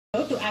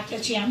actor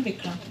Chiyaan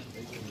Vikram.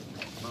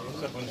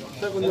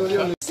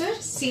 Sir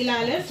C.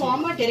 Laler,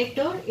 former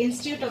Director,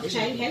 Institute of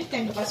Child Health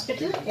and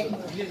Hospital,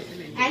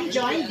 and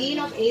Joint Dean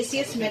of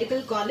ACS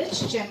Medical College,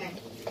 Chennai.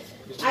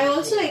 I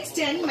also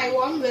extend my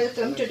warm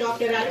welcome to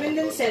Dr.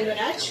 Aravindan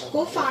Selvaraj,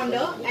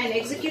 co-founder and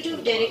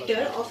executive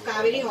director of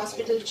Kauvery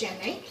Hospital,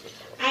 Chennai,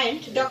 and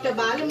Dr.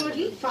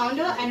 Balamurli,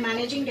 founder and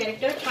managing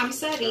director,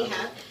 HAMSA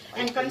Rehab,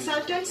 and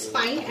consultant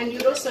spine and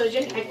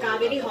neurosurgeon at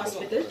Kauvery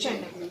Hospital,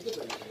 Chennai.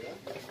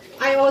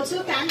 I also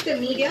thank the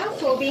media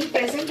for being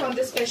present on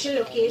this special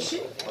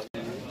occasion.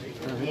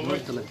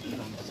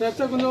 Sir,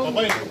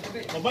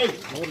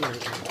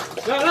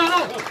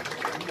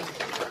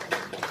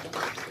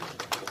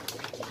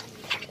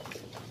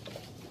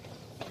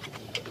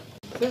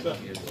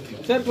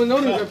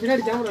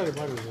 camera.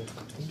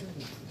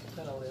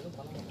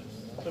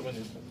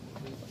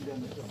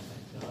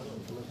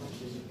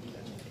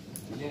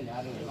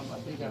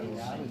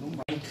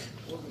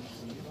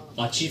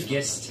 Our chief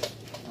guest,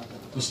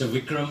 Mr.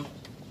 Vikram,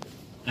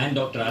 and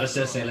Dr.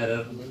 Arasa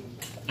Selarar,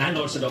 and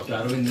also Dr.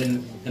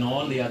 Aravindan, and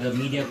all the other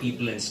media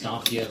people and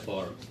staff here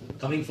for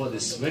coming for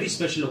this very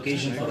special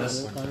occasion for us,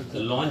 the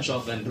launch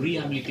of a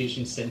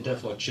rehabilitation center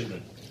for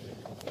children.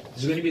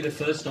 This is going to be the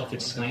first of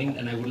its kind,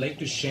 and I would like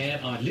to share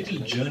our little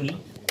journey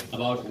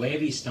about where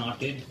we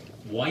started,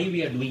 why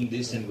we are doing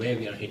this, and where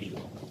we are heading.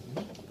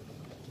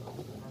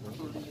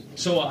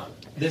 So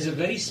there's a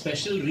very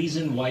special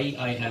reason why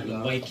I have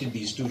invited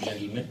these two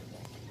gentlemen,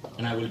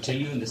 and I will tell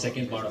you in the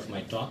second part of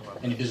my talk.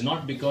 And it is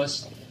not because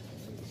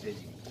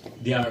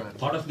they are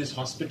part of this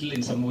hospital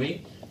in some way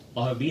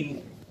or have been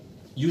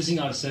using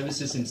our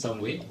services in some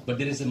way, but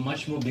there is a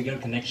much more bigger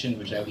connection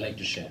which I would like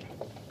to share.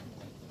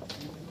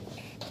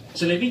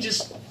 So let me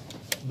just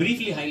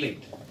briefly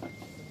highlight.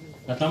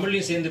 நான்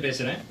தமிழ்லயும் சேர்ந்து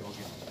பேசுறேன்.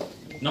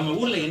 நம்ம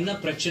ஊர்ல என்ன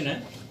பிரச்சனை,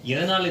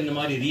 எதனால இந்த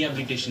மாதிரி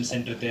ரீஹாபிலிட்டேஷன்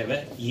சென்டர் தேவை,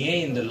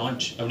 ஏன் இந்த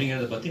லான்ச்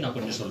அப்படிங்கறத பத்தி நான்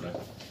கொஞ்சம் சொல்றேன்.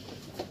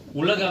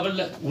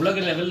 உலக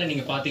லெவல்ல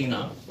நீங்க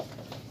பாத்தீங்கன்னா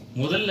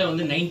முதல்ல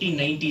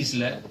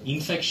 1990sல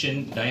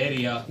இன்ஃபெக்ஷன்,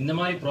 டயரியா இந்த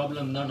மாதிரி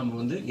ப்ராப்ளம் தான்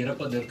நம்ம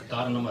இறப்பதற்கு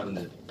காரணமா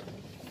இருந்தது.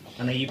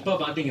 ஆனா இப்ப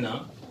பாத்தீங்கன்னா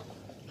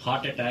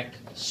heart attack,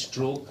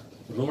 stroke,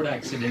 road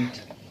accident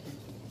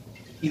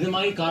இது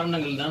மாதிரி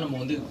காரணங்கள் தான் நம்ம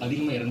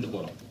அதிகமா இறந்து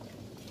போறோம்.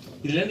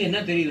 இதுல இருந்து என்ன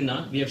தெரியுதுன்னா,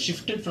 we have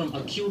shifted from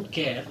acute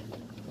care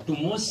to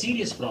more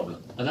serious problem.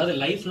 அதாவது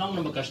லைஃப் லாங்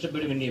நம்ம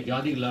கஷ்டப்பட வேண்டிய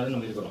வியாதிகளாக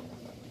நம்ம இருக்கிறோம்.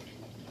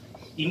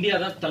 இந்தியா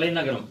தான்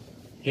தலைநகரம்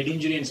head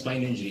injury and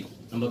spine injury.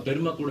 நம்ம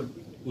பெருமை கூட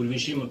ஒரு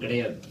விஷயம்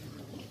கிடையாது.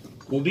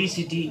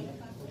 Obesity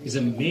is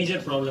a major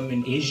problem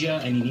in Asia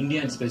and in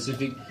India in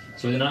specific.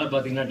 So இதனால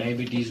பாத்தீங்கன்னா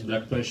diabetes,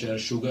 blood pressure,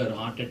 sugar,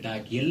 heart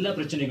attack எல்லா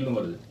பிரச்சனைகளும்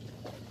வருது.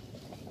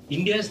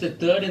 India is the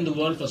third in the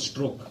world for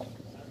stroke.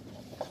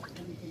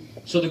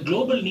 So the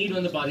global need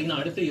பாத்தீங்கன்னா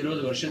அடுத்த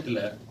 20 வருஷத்துல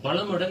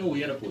பல மடங்கு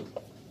உயர போகுது.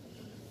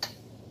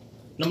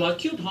 நம்ம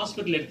அக்யூட்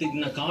ஹாஸ்பிட்டல்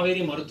எடுத்துக்கிட்டீங்கன்னா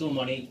காவேரி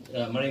மருத்துவமனை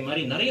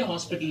மாதிரி நிறைய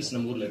ஹாஸ்பிட்டல்ஸ்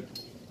நம்ம ஊர்ல இருக்கு.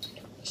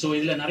 சோ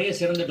இதுல நிறைய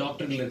சிறந்த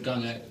டாக்டர்கள்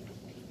இருக்காங்க,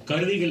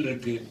 கருவிகள்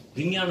இருக்கு,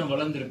 விஞ்ஞானம்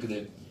வளர்ந்து இருக்குது.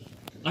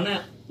 ஆனா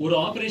ஒரு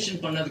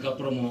ஆபரேஷன் பண்ணதுக்கு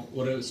அப்புறமோ,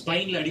 ஒரு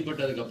ஸ்பைன்ல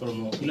அடிபட்டதுக்கு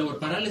அப்புறமோ, இல்ல ஒரு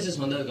பேராலிசிஸ்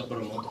வந்ததுக்கு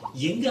அப்புறமோ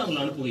எங்க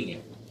அவங்களை அனுப்புவீங்க?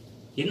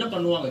 என்ன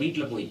பண்ணுவாங்க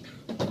வீட்டுல போய்?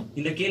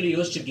 இந்த கேள்வி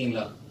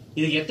யோசிச்சிருக்கீங்களா?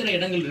 இதுக்கு எத்தனை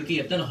இடங்கள் இருக்கு,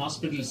 எத்தனை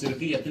ஹாஸ்பிட்டல்ஸ்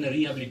இருக்கு, எத்தனை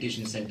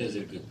ரீஹாபிலிட்டேஷன் சென்டர்ஸ்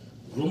இருக்கு?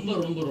 ரொம்ப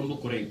ரொம்ப ரொம்ப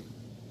குறைவு.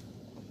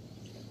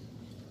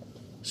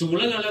 சோ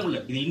உலக அளவுல,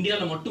 இது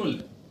இந்தியால மட்டும் இல்ல,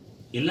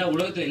 எல்லா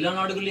உலகத்துல எல்லா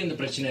நாடுகள்லயும் இந்த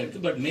பிரச்சனை இருக்கு.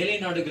 பட் மேலை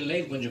நாடுகள்ல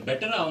கொஞ்சம்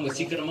பெட்டரா அவங்க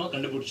சீக்கிரமா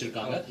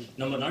கண்டுபிடிச்சிருக்காங்க.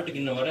 நம்ம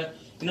நாட்டுக்கு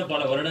இன்னும்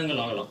பல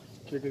வருடங்கள் ஆகலாம்.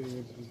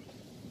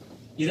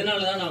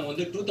 இதனாலதான் நாங்க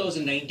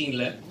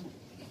 2019ல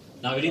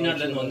நான்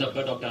வெளிநாட்டுல இருந்து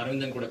வந்தப்ப டாக்டர்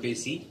அரவிந்தன் கூட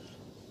பேசி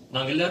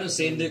நாங்க எல்லாரும்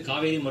சேர்ந்து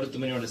காவேரி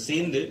மருத்துவமனையோட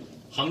சேர்ந்து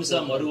ஹம்சா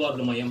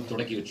மறுவாழ்வு மையம்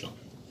தொடக்கி வச்சோம்.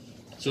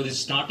 So this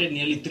started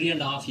nearly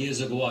 3.5 years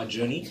ago, our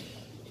journey.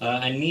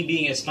 And me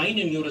being a spine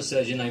and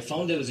neurosurgeon, I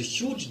found there was a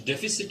huge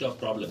deficit of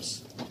problems.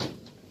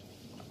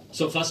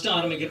 So first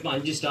ஆரம்பிக்கிறப்ப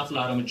 5 ஸ்டாஃப்ல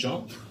ஆரம்பிச்சோம்.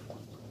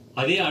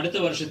 அதே அடுத்த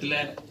வருஷத்துல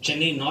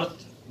சென்னை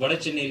நார்த், வட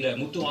சென்னையில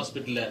முத்து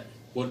ஹாஸ்பிட்டல்ல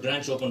ஒரு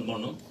பிரான்ச் ஓபன்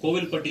பண்ணோம்.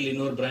 கோவில்பட்டியில்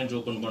இன்னொரு பிரான்ச்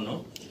ஓபன்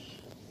பண்ணோம்.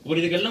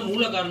 இதுக்கெல்லாம்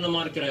மூல காரணமா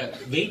இருக்கிற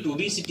வெயிட்,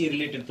 ஒபிசிட்டி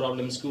ரிலேட்டட்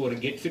ப்ராப்ளம்ஸ்க்கு ஒரு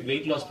get fit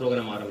weight loss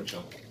program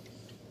ஆரம்பிச்சோம்.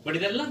 பட்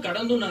இதெல்லாம்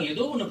கடந்தும் நாங்க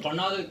ஏதோ ஒண்ணு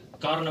பண்ணாத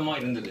காரணமா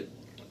இருந்தது.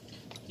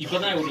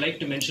 இப்பதான் I would like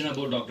to mention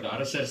about Dr.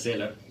 Arasa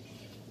Selarar.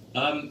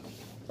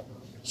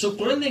 So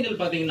குழந்தைகள்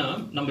பாத்தீங்கன்னா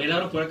நம்ம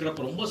எல்லாரும்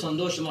பிறக்கிறப்ப ரொம்ப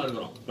சந்தோஷமா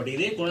இருக்கிறோம். பட்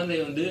இதே குழந்தை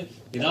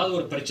ஏதாவது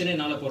ஒரு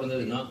பிரச்சனைனால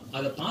பிறந்ததுன்னா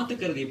அதை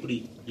பாத்துக்கிறது எப்படி?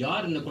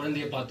 யார் இந்த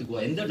குழந்தைய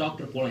பாத்துக்குவா? எந்த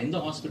டாக்டர் போலாம், எந்த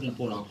ஹாஸ்பிட்டல்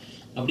போலாம்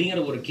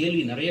அப்படிங்கிற ஒரு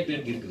கேள்வி நிறைய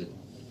பேருக்கு இருக்குது.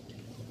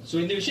 சோ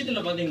இந்த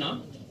விஷயத்துல பாத்தீங்கன்னா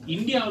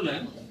இந்தியாவுல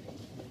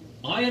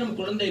 1000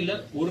 குழந்தைல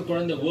ஒரு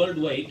குழந்தை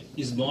world wide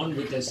is born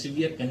with a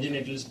severe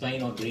congenital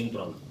spine or brain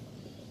problem.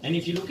 And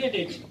if you look at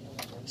it,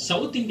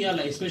 South India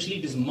especially,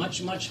 it is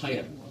much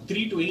higher,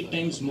 3 to 8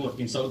 times more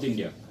in South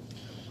India.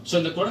 So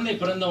இந்த குழந்தை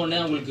பிறந்த உடனே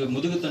அவங்களுக்கு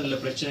முதுகுத்தண்டுல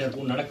பிரச்சனை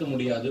இருக்கும், நடக்க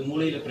முடியாது,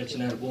 மூளையில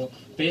பிரச்சனை இருக்கும்,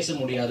 பேச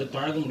முடியாது,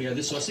 பழக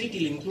முடியாது,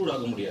 சொசைட்டில இன்க்ளூட்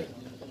ஆக முடியாது.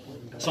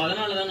 சோ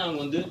அதனாலதான்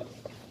நாங்க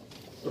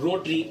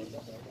ரோட்டரி,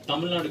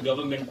 தமிழ்நாடு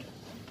கவர்மெண்ட்,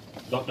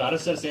 டாக்டர்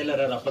அரசர்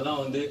சேலரர்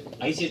அப்பதான் வந்து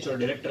ஐசிஹெச்சோட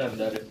டைரக்டரா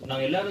இருந்தாரு.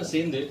 நாங்க எல்லாரும்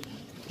சேர்ந்து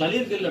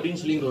தளிர்கள்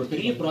அப்படின்னு சொல்லி ஒரு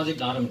பெரிய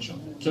ப்ராஜெக்ட்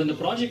ஆரம்பிச்சோம். ஸோ இந்த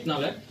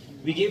ப்ராஜெக்ட்னால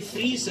we gave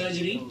free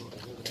surgery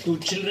to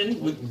children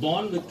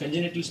born with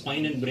congenital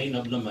spine and brain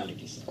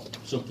abnormalities.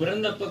 So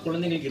பிறந்தப்ப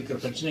குழந்தைங்களுக்கு இருக்கிற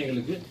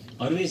பிரச்சனைகளுக்கு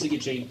அறுவை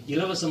சிகிச்சை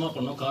இலவசமா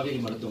பண்ணோம் காவேரி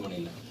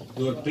மருத்துவமனையில.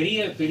 இது ஒரு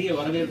பெரிய பெரிய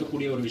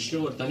வரவேற்கக்கூடிய ஒரு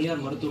விஷயம். ஒரு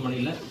தனியார்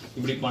மருத்துவமனையில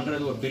இப்படி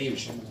பண்றது ஒரு பெரிய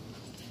விஷயம்.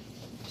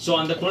 ஸோ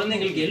அந்த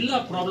குழந்தைங்களுக்கு எல்லா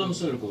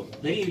ப்ராப்ளம்ஸும் இருக்கும்.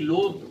 Very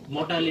low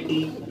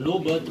mortality, low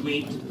birth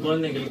wait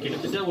குழந்தைங்களுக்கு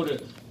கிட்டத்தட்ட ஒரு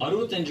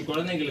 65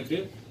 குழந்தைங்களுக்கு.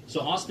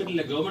 ஸோ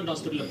ஹாஸ்பிட்டல்ல கவர்மெண்ட்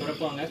ஹாஸ்பிட்டல்ல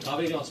பிறப்பாங்க,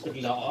 காவேரி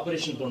ஹாஸ்பிட்டல்ல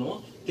ஆபரேஷன் பண்ணுவோம்,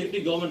 திருப்பி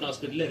கவர்மெண்ட்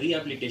ஹாஸ்பிட்டல்ல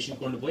ரீஹாபிலிட்டேஷன்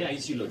கொண்டு போய்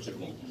ஐசியூல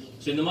வச்சிருக்கோம்.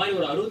 ஸோ இந்த மாதிரி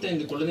ஒரு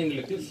 65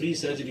 குழந்தைங்களுக்கு ஃப்ரீ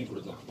சர்ஜரி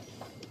கொடுத்தோம்.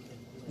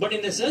 பட்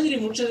இந்த சர்ஜரி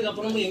முடிச்சதுக்கு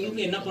அப்புறமும்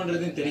எங்களுக்கு என்ன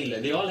பண்றதுன்னு தெரியல.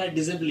 They all had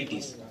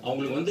disabilities.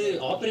 அவங்களுக்கு வந்து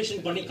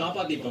ஆபரேஷன் பண்ணி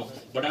காப்பாத்திட்டோம்,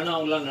 பட் ஆனா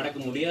அவங்களால நடக்க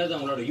முடியாது,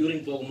 அவங்களோட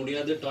யூரின் போக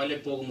முடியாது,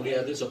 டாய்லெட் போக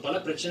முடியாது. ஸோ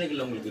பல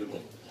பிரச்சனைகள் அவங்களுக்கு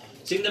இருக்கும்.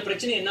 ஸோ இந்த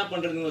பிரச்சனை என்ன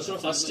பண்றதுன்னு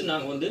ஃபர்ஸ்ட்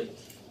நாங்க வந்து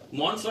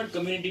மான்ஃபர்ட்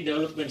கம்யூனிட்டி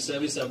டெவலப்மெண்ட்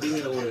சர்வீஸ்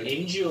அப்படிங்கிற ஒரு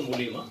என்ஜிஓ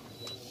மூலியமா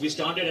we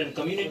started a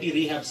community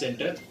rehab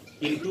center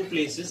in 2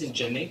 places in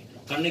Chennai,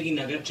 Kannagi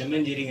Nagar,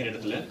 செம்மஞ்சேரிங்கிற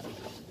இடத்துல.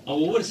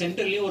 ஒவ்வொரு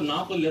சென்டர்லயும் ஒரு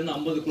 40 ல இருந்து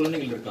 50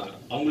 குழந்தைகள் இருக்காங்க.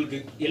 அவங்களுக்கு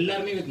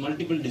எல்லாருமே with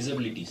multiple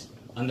disabilities.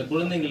 அந்த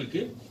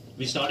குழந்தைங்களுக்கு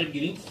we started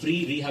giving free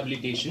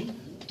rehabilitation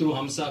through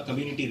HAMSA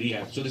community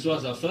rehab. So this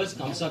was our first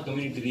HAMSA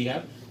community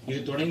rehab. இது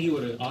தொடங்கி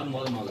ஒரு 6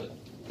 மாதம் ஆகுது.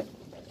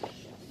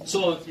 So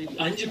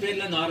 5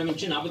 பேர்ல இருந்து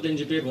ஆரம்பிச்சு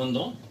 45 பேர்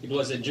வந்தோம். It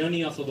was a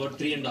journey of about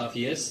 3.5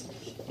 years.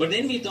 But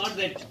then we thought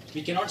that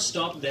we cannot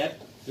stop there,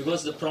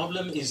 because the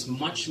problem is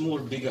much more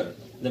bigger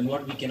than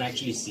what we can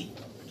actually see.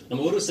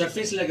 நம்ம ஒரு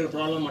சர்ஃபேஸ்ல இருக்கிற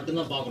ப்ராப்ளம் மட்டும்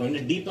தான் பாக்குறோம்.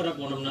 இன்னும் டீப்பரா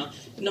போனோம்னா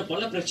இன்னும்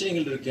பல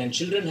பிரச்சனைகள் இருக்கு. And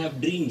children have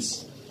dreams.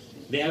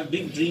 They have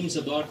big dreams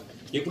about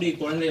எப்படி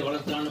குழந்தையை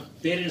வளர்த்தான.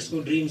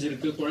 பேரண்ட்ஸ்க்கும் ட்ரீம்ஸ்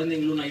இருக்கு,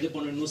 குழந்தைங்களும் நான் இது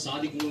பண்ணணும்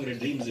சாதிக்கணுங்கிற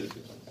ட்ரீம்ஸ்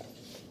இருக்கு.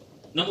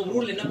 நம்ம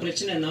ஊர்ல என்ன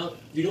பிரச்சனைனா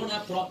we don't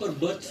have proper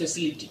birth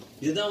facility.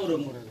 இதுதான் ஒரு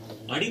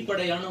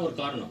அடிப்படையான ஒரு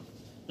காரணம்.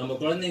 நம்ம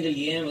குழந்தைகள்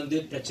ஏன் வந்து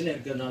பிரச்சனை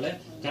இருக்கிறதுனால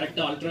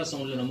கரெக்டா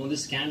அல்ட்ராசவுண்ட்ல நம்ம வந்து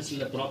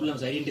ஸ்கேன்ஸ்ல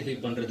ப்ராப்ளம்ஸ் ஐடென்டிஃபை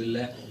பண்றது இல்ல.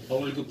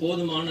 அவங்களுக்கு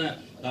போதுமான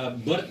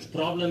பர்த்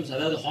ப்ராப்ளம்ஸ்,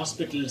 அதாவது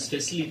ஹாஸ்பிட்டல்ஸ்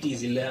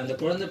ஃபெசிலிட்டிஸ் இல்ல. அந்த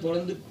குழந்தை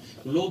பிறந்து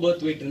லோ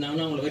பர்த் வெயிட்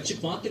இருந்தாங்கன்னா அவங்களை வச்சு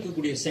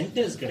பார்த்துக்கக்கூடிய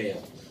சென்டர்ஸ்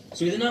கிடையாது.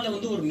 ஸோ இதனால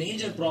வந்து ஒரு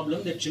major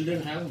problem that children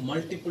have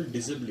multiple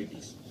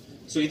disabilities.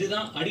 So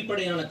இதுதான்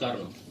அடிப்படையான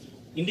காரணம்.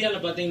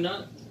 இந்தியாவில் பார்த்தீங்கன்னா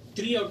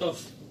 3 out of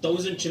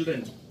 1000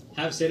 children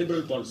have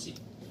cerebral palsy.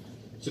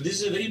 So this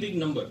is a very big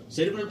number.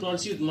 Cerebral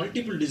palsy with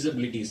multiple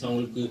disabilities.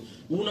 அவங்களுக்கு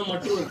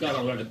ஊனமற்று இருக்காது,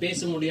 அவங்களோட பேச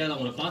முடியாது,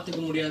 அவங்கள பார்த்துக்க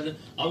முடியாது,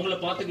 அவங்கள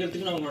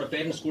பார்த்துக்கிறதுக்கு அவங்களோட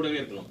பேரண்ட்ஸ் கூடவே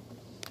இருக்கணும்.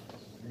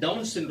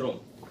 Down syndrome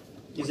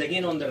is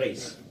again on the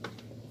rise.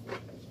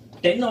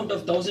 10 out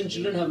of 1000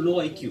 children have low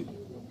IQ.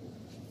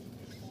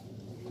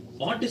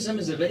 Autism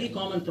is a very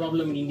common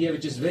problem in India,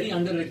 which is very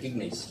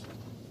under-recognized.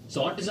 So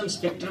autism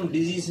spectrum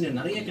disease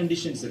நிறைய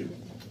கண்டிஷன்ஸ் இருக்கு.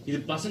 இது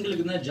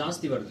பசங்களுக்கு தான்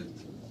ஜாஸ்தி வருது.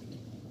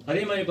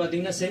 அதே மாதிரி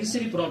பாத்தீங்கன்னா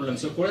சென்சரி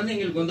ப்ராப்ளம்ஸ்.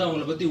 குழந்தைங்களுக்கு வந்து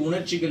அவங்களை பத்தி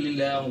உணர்ச்சிகள்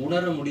இல்ல, அவங்க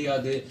உணர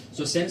முடியாது.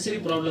 So sensory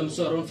problems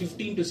around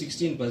 15 to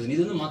 16%. இது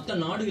வந்து மற்ற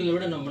நாடுகளை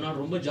விட நம்ம நாடு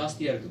ரொம்ப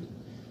ஜாஸ்தியா இருக்குது.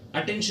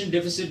 Attention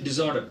deficit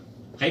disorder,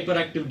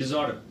 hyper active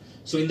disorder.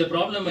 So இந்த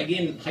problem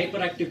again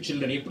hyper active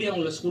children எப்படி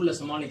அவங்கள ஸ்கூல்ல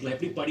சமாளிக்கலாம்,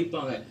 எப்படி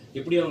படிப்பாங்க,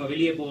 எப்படி அவங்க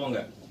வெளியே போவாங்க.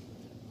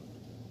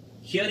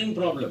 Hearing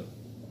problem.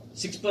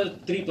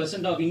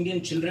 6.3% of Indian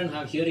children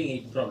have hearing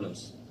aid problems,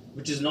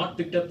 which is not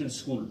picked up in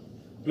school.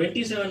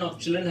 27% of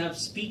children have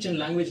speech and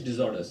language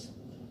disorders.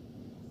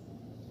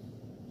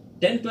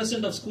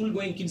 10% of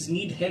school-going kids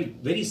need help,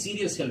 very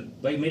serious help,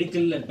 by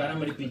medical and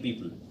paramedical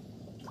people.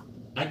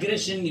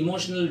 Aggression,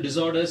 emotional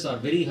disorders are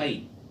very high.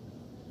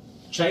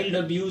 Child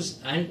abuse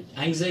and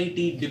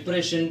anxiety,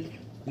 depression,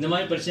 இந்த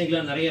மாதிரி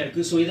பிரச்சனைகள் நிறைய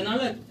இருக்கு. So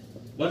இதனால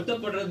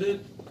வருத்தப்படுறது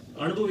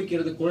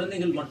அனுபவிக்கிறது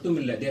குழந்தைகள் மட்டும்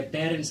இல்லை, their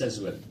parents as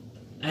well,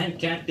 and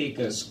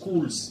caretakers,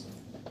 schools,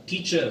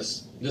 teachers,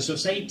 the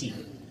society.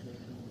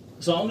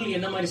 So அவங்களுக்கு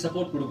என்ன மாதிரி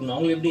சப்போர்ட் கொடுக்கணும்,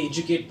 அவங்களை எப்படி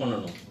எஜுகேட்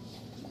பண்ணணும்,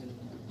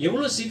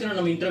 எவ்வளவு சீக்கிரம்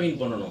நம்ம இன்டர்வீன்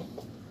பண்ணணும்.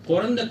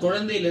 பிறந்த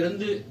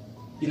குழந்தையிலிருந்து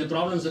இந்த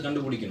ப்ராப்ளம்ஸை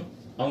கண்டுபிடிக்கணும்.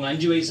 அவங்க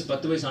 5 வயசு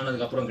 10 வயசு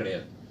ஆனதுக்கு அப்புறம்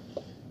கிடையாது.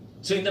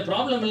 ஸோ இந்த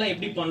ப்ராப்ளம் எல்லாம்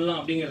எப்படி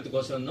பண்ணலாம்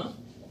அப்படிங்கிறதுக்கோசரம் தான்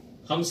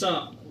HAMSA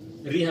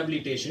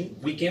rehabilitation.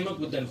 We came up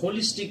with a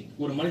holistic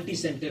or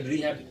multi-centered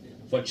rehab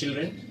for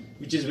children,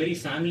 which is very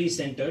family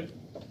centered,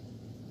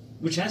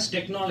 which has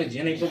technology.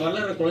 ஏன்னா இப்போ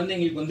வளர்ற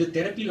குழந்தைங்களுக்கு வந்து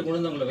தெரப்பியில கொண்டு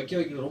வந்து அவங்களை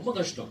வைக்கிறது ரொம்ப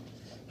கஷ்டம்.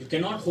 You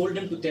cannot hold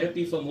them to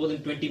therapy for more than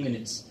 20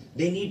 minutes.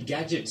 They need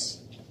gadgets.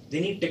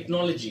 They need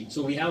technology. So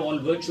we have all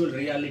virtual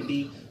reality,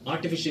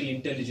 artificial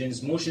intelligence,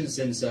 motion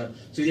sensor.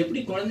 So இது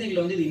எப்படி குழந்தைகளை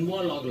வந்து இது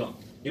இன்வால்வ் ஆகலாம்,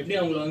 எப்படி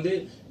அவங்களை வந்து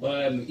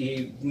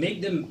make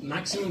them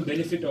maximum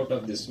benefit out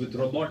of this with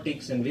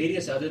robotics and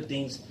various other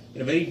things in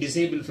a very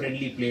disabled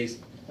friendly place,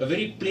 a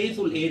very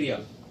playful area.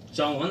 So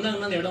அவங்க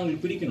வந்தாங்கன்னா அந்த இடம்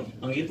அவங்களுக்கு பிடிக்கணும்,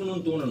 அங்க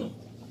இருக்கணும்னு தோணணும்.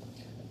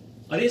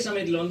 அதே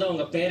சமயத்துல வந்து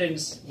அவங்க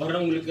பேரண்ட்ஸ்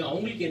வர்றவங்களுக்கு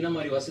அவங்களுக்கு என்ன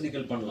மாதிரி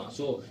வசதிகள் பண்ணலாம்.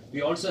 So we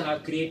also have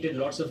created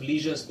lots of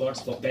leisure spots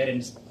for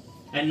parents,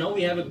 and now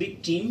we have a big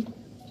team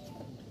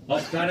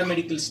of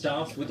paramedical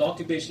staff with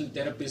occupational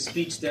therapists,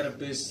 speech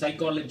therapists,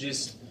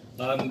 psychologists,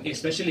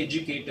 special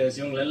educators.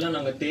 இவங்களெல்லாம்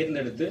நாங்க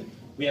தேர்ந்தெடுத்து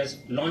we are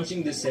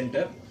launching this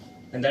center.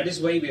 And that is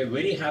why we are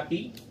very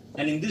happy.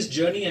 And in this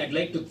journey, I'd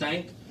like to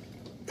thank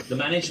the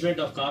management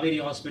of Kauvery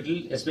Hospital,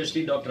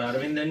 especially Dr.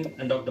 Aravindan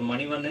and Dr.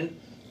 Manivannan,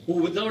 who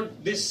without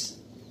this,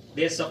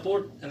 their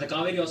support and the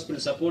Kauvery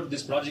Hospital support,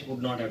 this project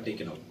would not have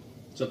taken out.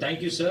 So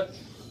thank you, sir.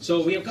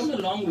 So we have come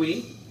a long way.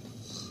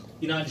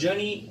 In our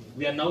journey,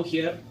 we are now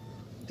here,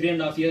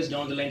 3.5 years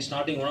down the line,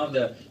 starting one of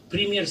the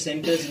premier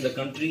centers in the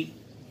country,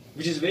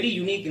 which is very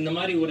unique. In the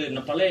mari or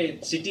pala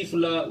city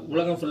fulla,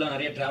 ulagam fulla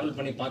nariya travel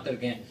பண்ணி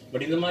பார்த்திருக்கேன்.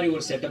 But இந்த மாதிரி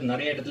ஒரு setup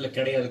நிறைய இடத்துல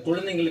கிடையாது.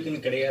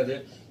 குழந்தைகளுக்குன்னு கிடையாது.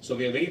 So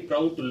we are very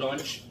proud to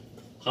launch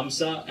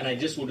HAMSA, and I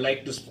just would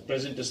like to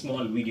present a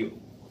small video.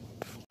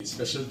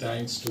 Special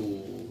thanks to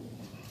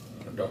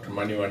Dr.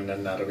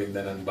 Manivannan,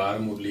 Aravindan and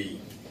Baramurli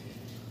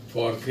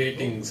for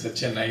creating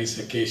such a nice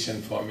occasion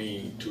for me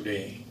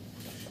today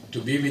to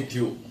be with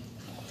you.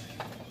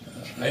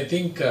 I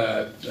think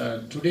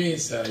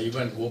today's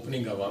event,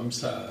 opening of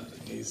HAMSA,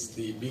 is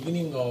the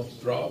beginning of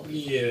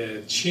probably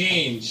a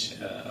change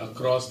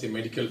across the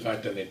medical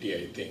fraternity,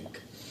 I think.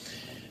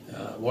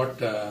 What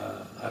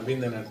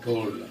Aravindan had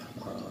told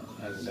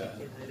and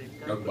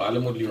Dr.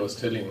 Balamurli was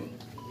telling,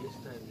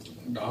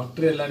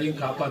 doctor எல்லாரையும்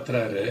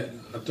காப்பாத்துறாரு,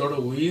 அதோட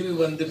உயிர்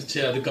வந்துருச்சு,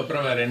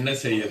 அதுக்கப்புறம் வேற என்ன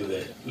செய்யறது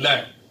இல்ல.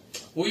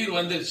 உயிர்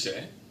வந்துருச்சு,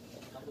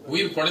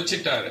 உயிர்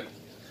பொழைச்சிட்டாரு,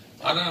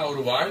 ஆனா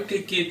ஒரு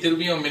வாழ்க்கைக்கு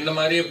திரும்பியும் முன்ன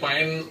மாதிரியே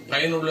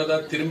பயனுள்ளதா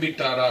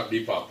திரும்பிட்டாரா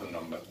அப்படி பார்க்கணும்.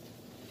 நம்ம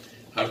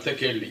அடுத்த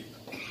கேள்வி,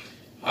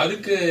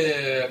 அதுக்கு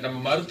நம்ம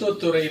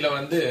மருத்துவத்துறையில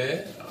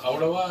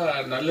அவ்வளவா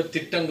நல்ல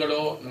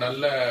திட்டங்களோ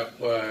நல்ல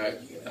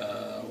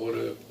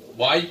ஒரு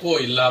வாய்ப்போ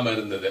இல்லாம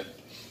இருந்தது.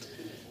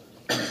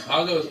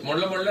 ஆக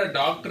முள்ள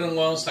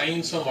டாக்டருங்க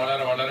சயின்ஸும் வளர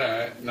வளர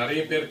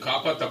நிறைய பேர்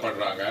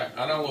காப்பாற்றப்படுறாங்க.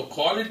 ஆனா அவங்க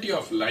குவாலிட்டி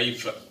ஆஃப்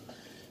லைஃப்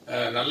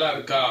நல்லா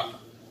இருக்கா,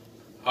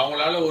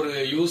 அவங்களால ஒரு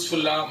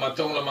யூஸ்ஃபுல்லா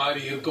மற்றவங்கள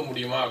மாதிரி இருக்க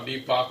முடியுமா அப்படி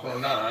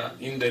பார்க்கணும்னா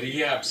இந்த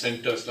ரீஹாப்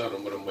சென்டர்ஸ்லாம்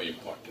ரொம்ப ரொம்ப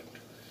இம்பார்ட்டன்ட்.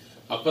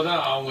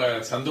 அப்பதான் அவங்க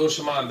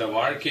சந்தோஷமா அந்த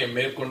வாழ்க்கையை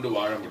மேற்கொண்டு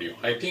வாழ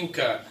முடியும். ஐ திங்க்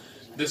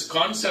திஸ்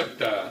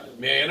கான்செப்ட்,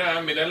 ஏன்னா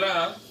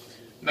முன்னெல்லாம்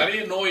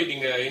நிறைய நோய்,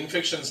 நீங்க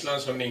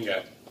இன்ஃபெக்ஷன்ஸ்லாம் சொன்னீங்க,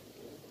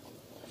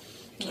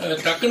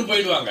 டக்குன்னு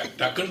போயிடுவாங்க,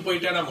 டக்குன்னு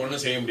போயிட்டா நம்ம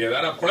ஒண்ணும் செய்ய முடியாது.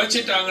 ஆனா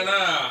குழைச்சிட்டாங்கன்னா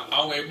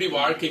அவங்க எப்படி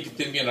வாழ்க்கைக்கு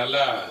திரும்பி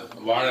நல்லா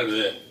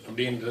வாழறது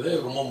அப்படின்றது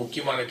ரொம்ப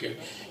முக்கியமான கேள்வி.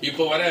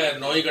 இப்போ வர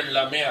நோய்கள்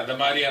எல்லாமே அந்த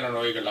மாதிரியான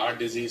நோய்கள்,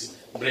 ஹார்ட் டிசீஸ்,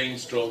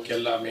 பிரெயின் ஸ்ட்ரோக்,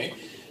 எல்லாமே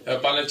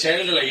பல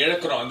செயல்களை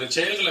இழக்கிறோம். அந்த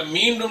செயல்களை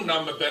மீண்டும்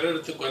நாம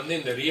பெறறதுக்கு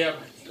இந்த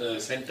ரீஹாப்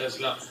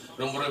சென்டர்ஸ்லாம்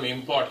ரொம்ப ரொம்ப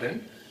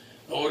இம்பார்ட்டன்ட்.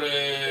 ஒரு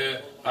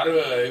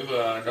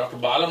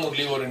டாக்டர்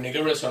பாலமுரளி ஒரு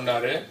நிகழ்வை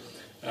சொன்னாரு,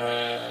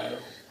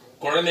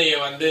 குழந்தைய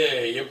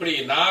எப்படி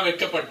நான்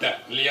வைக்கப்பட்டேன்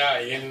இல்லையா,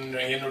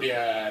 என்னுடைய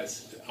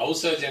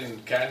ஹவுஸ் சர்ஜன்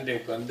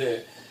கேண்டிடேட்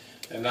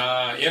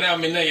நான், ஏன்னா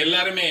முன்ன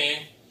எல்லாருமே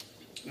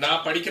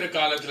நான் படிக்கிற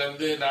காலத்துல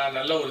நான்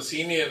நல்ல ஒரு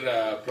சீனியர்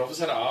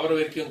ப்ரொஃபசர் ஆகிற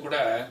வரைக்கும் கூட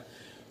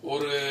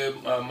ஒரு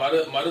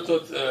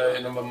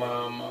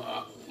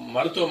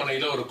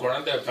மருத்துவமனையில ஒரு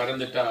குழந்தை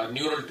பிறந்துட்டா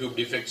நியூரல் டியூப்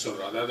டிஃபெக்ட்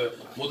சொல்றோம், அதாவது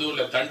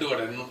முதுகுல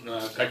தண்டுவடை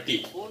கட்டி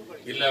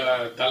இல்ல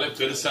தலை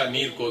பெருசா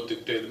நீர்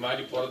கோத்துக்கிட்டு இது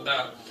மாதிரி பிறந்தா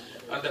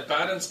அந்த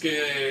பேரண்ட்ஸ்க்கு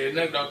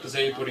என்ன டாக்டர்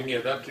செய்ய போறீங்க,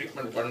 ஏதாவது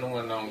ட்ரீட்மெண்ட்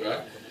பண்ணுவாங்க.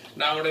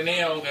 நான் உடனே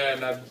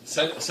நான்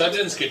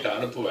சர்ஜன்ஸ் கிட்ட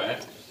அனுப்புவேன்.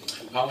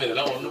 அவங்க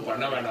இதெல்லாம் ஒண்ணும்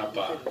பண்ண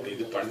வேணாப்பா,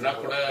 இது பண்ணா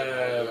கூட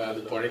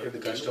அது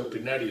பழைக்கிறது கஷ்டம்,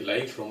 பின்னாடி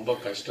லைஃப் ரொம்ப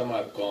கஷ்டமா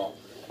இருக்கும்,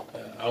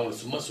 அவங்க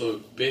சும்மா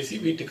பேசி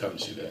வீட்டுக்கு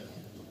அனுப்பிச்சுடு,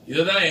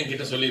 இதுதான்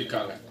என்கிட்ட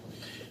சொல்லியிருக்காங்க.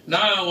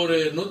 நான் ஒரு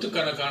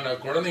நூத்துக்கணக்கான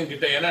குழந்தைங்க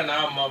கிட்ட, ஏன்னா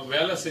நான்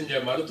வேலை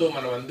செஞ்ச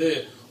மருத்துவமனை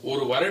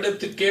ஒரு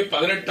வருடத்துக்கே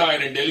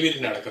 18,000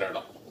 டெலிவரி நடக்கிற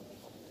இடம்.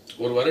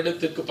 ஒரு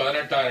வருடத்துக்கு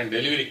 18,000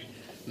 டெலிவரி.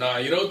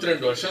 நான்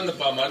 22 வருஷம் அந்த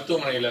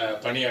மருத்துவமனையில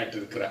பணியாற்றி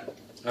இருக்கிறேன்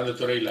அந்த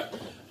துறையில.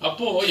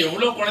 அப்போ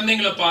எவ்வளவு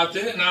குழந்தைங்களை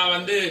பார்த்து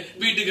நான்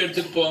வீட்டுக்கு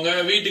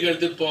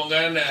எடுத்துட்டு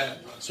போங்கன்னு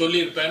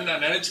சொல்லியிருப்பேன்.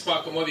 நான் நினைச்சு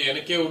பார்க்கும் போது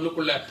எனக்கே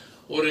உள்ளுக்குள்ள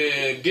ஒரு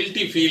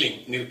கில்ட்டி ஃபீலிங்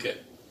இருக்கு.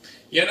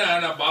 ஏன்னா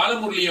நான்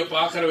பாலமுரளிய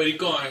பாக்குற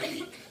வரைக்கும்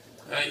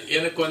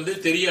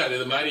எனக்கு தெரியாது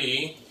இது மாதிரி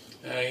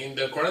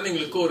இந்த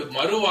குழந்தைங்களுக்கு ஒரு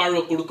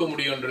மறுவாழ்வை கொடுக்க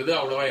முடியும்ன்றது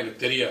அவ்வளவா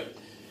எனக்கு தெரியாது.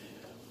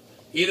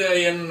 இத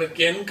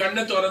என்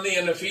கண்ணை திறந்து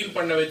என்ன ஃபீல்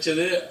பண்ண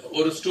வச்சது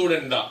ஒரு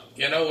ஸ்டூடெண்ட் தான்.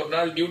 ஏன்னா ஒரு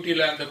நாள்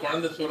டியூட்டியில அந்த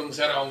குழந்தை சொல்லுங்க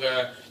சார், அவங்க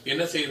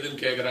என்ன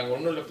செய்யுதுன்னு கேக்குறாங்க.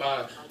 ஒண்ணும் இல்லப்பா,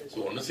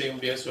 ஒன்னும் செய்ய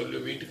முடியாது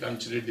சொல்லு, வீட்டுக்கு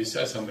அனுப்பிச்சிட்டு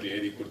டிஸ்சார்ஜ் சம்மரி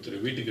எழுதி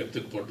கொடுத்துரு, வீட்டுக்கு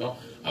எடுத்துட்டு போட்டோம்.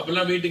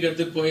 அப்பெல்லாம் வீட்டுக்கு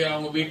எடுத்துட்டு போய்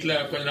அவங்க வீட்டுல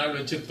கொஞ்ச நாள்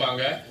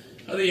வச்சிருப்பாங்க,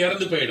 அது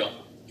இறந்து போயிடும்.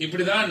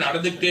 இப்படிதான்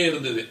நடந்துகிட்டே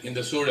இருந்தது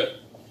இந்த சூழல்.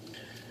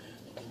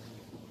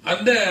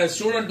 அந்த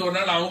ஸ்டூடெண்ட் ஒரு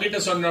நாள் அவங்க கிட்ட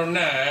சொன்ன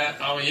உடனே,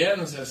 அவன் ஏன்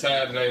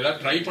சார்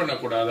ஏதாவது ட்ரை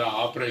பண்ணக்கூடாது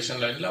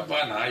ஆபரேஷன்ல? இல்லப்பா,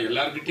 நான்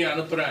எல்லார்கிட்டயும்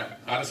அனுப்புறேன்,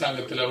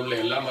 அரசாங்கத்துல உள்ள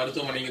எல்லா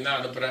மருத்துவமனைக்கும் தான்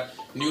அனுப்புறேன்,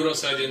 நியூரோ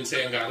சர்ஜன்ஸ்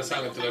எங்க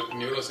அரசாங்கத்துல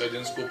இருக்க நியூரோ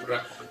சர்ஜன்ஸ்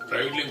கூப்பிடுறேன்,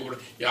 பிரைவேட்லயும்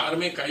கூப்பிடுறேன்,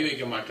 யாருமே கை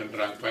வைக்க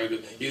மாட்டேன்றாங்க.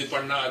 இது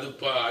பண்ணா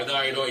அது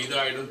ஆயிடும் இது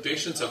ஆயிடும்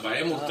பேஷண்ட்ஸ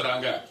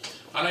பயமுறுத்துறாங்க.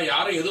 ஆனா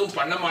யாரும் எதுவும்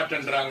பண்ண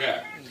மாட்டேன்றாங்க.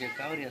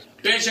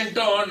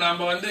 பேஷண்ட்டும்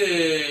நாம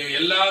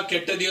எல்லா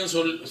கெட்டதையும்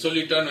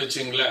சொல்லிட்டோம்னு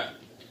வச்சுங்களேன்,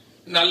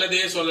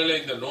 நல்லதே சொல்லல.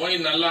 இந்த நோய்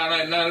நல்லா ஆனா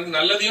என்ன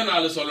நல்லதையும்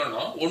 4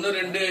 சொல்லணும்,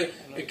 1-2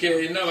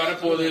 என்ன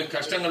வரப்போகுது,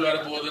 கஷ்டங்கள்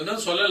வரப்போகுதுன்னு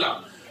சொல்லலாம்.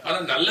 ஆனா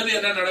நல்லது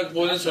என்ன நடக்க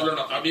போகுதுன்னு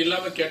சொல்லணும். அப்படி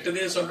இல்லாம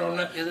கெட்டதே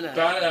சொன்னோன்னு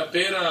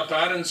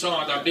பேரண்ட்ஸும்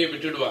அதை அப்படியே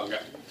விட்டுடுவாங்க.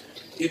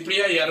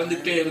 இப்படியா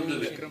இறந்துட்டே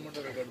இருந்தது.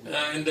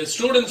 இந்த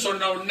ஸ்டூடெண்ட்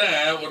சொன்ன உடனே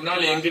ஒரு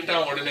நாள் என்கிட்ட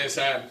உடனே,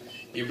 சார்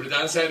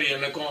இப்படிதான் சார்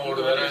எனக்கும் ஒரு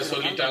தடவை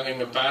சொல்லிட்டாங்க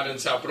எங்க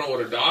பேரண்ட்ஸ். அப்புறம்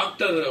ஒரு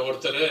டாக்டர்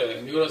ஒருத்தர்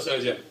நியூரோ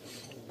சர்ஜன்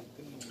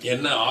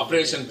என்ன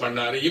ஆபரேஷன்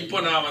பண்ணாரு, இப்போ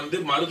நான்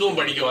மருத்துவம்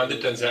படிக்க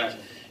வந்துட்டேன் சார்,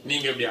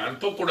 நீங்க இப்படி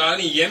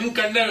அனுப்பக்கூடாதுன்னு என்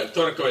கண்ணை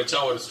திறக்க வச்சா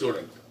ஒரு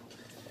ஸ்டூடெண்ட்.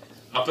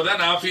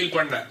 அப்பதான் நான் ஃபீல்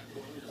பண்ணேன்.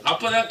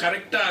 அப்பதான்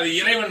கரெக்டா அது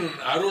இறைவன்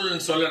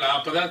அருள்னு சொல்லலாம்.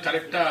 அப்பதான்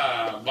கரெக்டா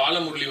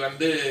பாலமுரளி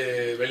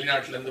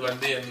வெளிநாட்டுல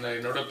இருந்து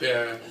என்னோட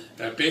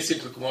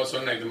பேசிட்டு இருக்கும்போது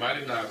சொன்னேன், இது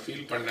மாதிரி நான்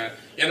ஃபீல் பண்ணேன்.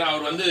 ஏன்னா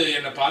அவர்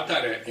என்னை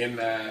பார்த்தாரு, என்ன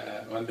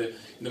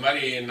இந்த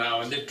மாதிரி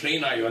நான்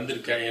ட்ரெயின் ஆகி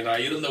வந்திருக்கேன்,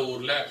 நான் இருந்த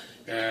ஊர்ல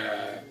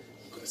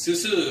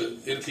சிசு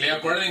இருக்கு இல்லையா,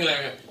 குழந்தைங்களை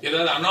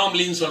ஏதாவது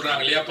அனாமலின்னு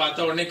சொல்றாங்க இல்லையா,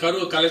 பார்த்தா உடனே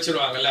கருவை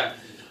கலைச்சிடுவாங்கல்ல,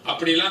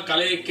 அப்படிலாம்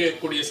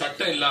கலைக்கக்கூடிய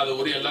சட்டம் இல்லாத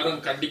ஊர், எல்லாரும்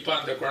கண்டிப்பா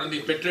அந்த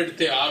குழந்தையை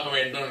பெற்றெடுத்தே ஆக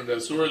வேண்டும் என்ற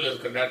சூழல்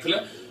இருக்கிற நேரத்துல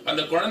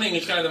அந்த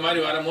குழந்தைங்களுக்கு அந்த மாதிரி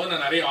வரும்போது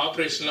நான் நிறைய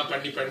ஆபரேஷன் எல்லாம்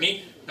பண்ணி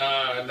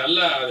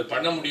நல்லா அது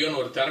பண்ண முடியும்னு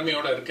ஒரு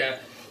திறமையோட இருக்கேன்,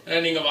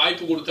 நீங்க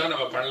வாய்ப்பு கொடுத்தா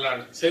நம்ம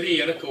பண்ணலான்னு. சரி,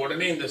 எனக்கு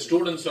உடனே இந்த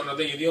ஸ்டூடெண்ட்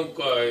சொன்னதை இதையும்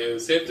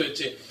சேர்த்து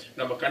வச்சு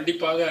நம்ம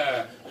கண்டிப்பாக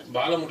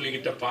பாலமுரளி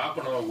கிட்ட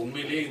பாக்கணும்,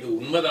 உண்மையிலேயே இது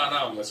உண்மைதானா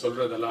அவங்க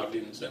சொல்றதெல்லாம்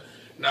அப்படின்னு.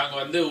 நாங்க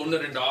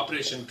 1-2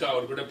 ஆபரேஷனுக்கு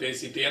அவர் கூட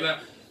பேசிட்டு, ஏன்னா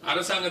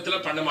அரசாங்கத்துல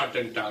பண்ண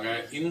மாட்டேன்ட்டாங்க.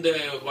 இந்த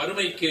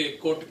வறுமைக்கு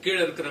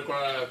கீழே இருக்கிற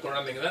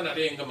குழந்தைங்க தான்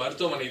நிறைய எங்க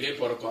மருத்துவமனையிலே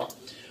பிறக்கும்.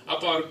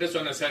 அப்ப அவர்கிட்ட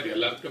சொன்னேன், சார்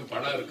எல்லாருக்கும்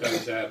பணம் இருக்காது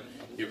சார்,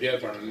 எப்படியா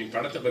பண்ணணும், நீ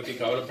பணத்தை பத்தி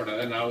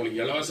கவலைப்படாத, நான்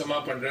உங்களுக்கு இலவசமா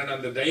பண்றேன்னு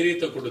அந்த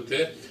தைரியத்தை கொடுத்து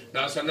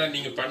நான் சொன்னேன்,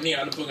 நீங்க பண்ணி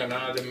அனுப்புங்க,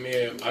 நான்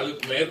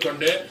அதுக்கு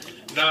மேற்கொண்டு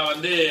நான்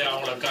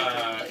அவங்கள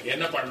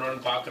என்ன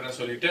பண்ணணும்னு பாக்குறேன்னு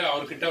சொல்லிட்டு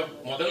அவர்கிட்ட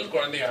முதல்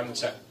குழந்தைய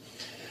அனுப்பிச்சேன்.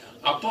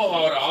 அப்போ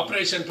அவர்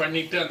ஆபரேஷன்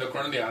பண்ணிட்டு அந்த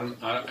குழந்தைய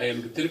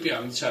எனக்கு திருப்பி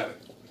அனுப்பிச்சாரு.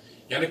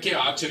 எனக்கே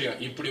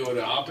ஆச்சரியம், இப்படி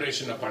ஒரு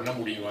ஆபரேஷனை பண்ண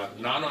முடியுமா?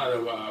 நானும் அதை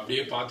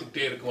அப்படியே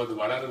பார்த்துக்கிட்டே இருக்கும்போது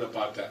வளர்றத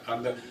பார்த்தேன்,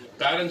 அந்த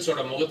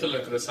பேரண்ட்ஸோட முகத்துல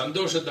இருக்கிற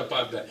சந்தோஷத்தை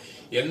பார்த்தேன்.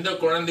 எந்த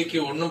குழந்தைக்கு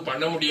ஒன்னும்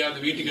பண்ண முடியாது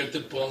வீட்டுக்கு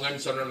எடுத்துட்டு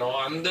போங்கன்னு சொன்னோம்,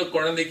 அந்த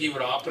குழந்தைக்கு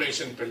ஒரு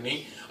ஆபரேஷன் பண்ணி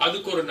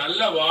அதுக்கு ஒரு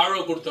நல்ல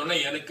வாழ்வை கொடுத்தோன்னே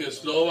எனக்கு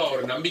ஸ்லோவா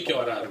ஒரு நம்பிக்கை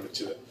வர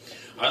ஆரம்பிச்சது.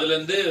 அதுல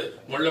இருந்து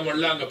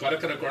மொள்ள அங்க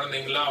பறக்கிற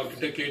குழந்தைங்களாம்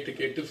அவர்கிட்ட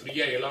கேட்டு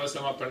ஃப்ரீயா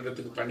இலவசமா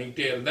பண்றதுக்கு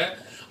பண்ணிக்கிட்டே இருந்தேன்.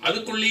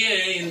 அதுக்குள்ளேயே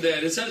இந்த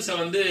ரிசல்ட்ஸை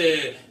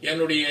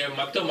என்னுடைய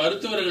மற்ற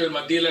மருத்துவர்கள்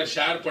மத்தியில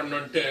ஷேர்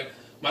பண்ணுன்ட்டு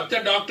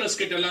மற்ற டாக்டர்ஸ்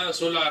கிட்ட எல்லாம்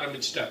சொல்ல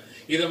ஆரம்பிச்சுட்டேன்.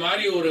 இத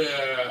மாதிரி ஒரு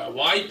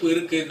வாய்ப்பு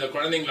இருக்கு, இந்த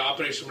குழந்தைங்களை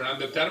ஆபரேஷன் பண்ண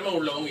அந்த திறமை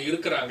உள்ளவங்க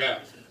இருக்கிறாங்க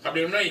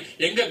அப்படின்னா.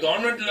 எங்க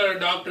கவர்மெண்ட்ல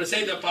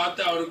டாக்டர்ஸே இதை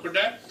பார்த்து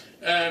அவர்கிட்ட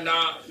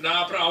நான்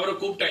அப்புறம் அவரை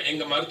கூப்பிட்டேன்,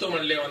 எங்க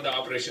மருத்துவமனையிலே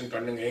ஆபரேஷன்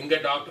பண்ணுங்க, எங்க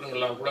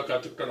டாக்டருங்கெல்லாம் கூட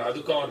கத்துக்கிட்டோம்.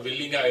 அதுக்கும் அவர்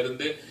வில்லிங்கா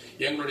இருந்து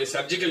எங்களுடைய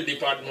சர்ஜிக்கல்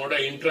டிபார்ட்மெண்டோட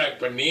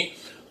இன்டராக்ட் பண்ணி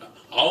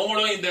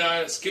அவங்களும் இந்த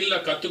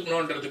ஸ்கில்ல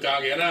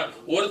கத்துக்கணும்ன்றதுக்காக. ஏன்னா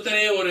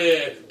ஒருத்தரே ஒரு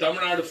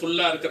தமிழ்நாடு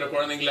ஃபுல்லா இருக்கிற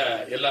குழந்தைங்களை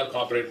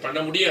எல்லாருக்கும் ஆபரேட் பண்ண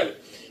முடியாது,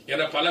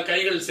 ஏன்னா பல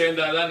கைகள்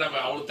சேர்ந்தாதான்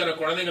நம்ம ஒருத்தர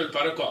குழந்தைகள்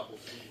பறக்கும்.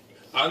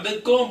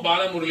 அதுக்கும்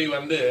பாலமுரளி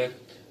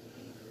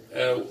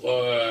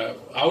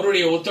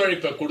அவருடைய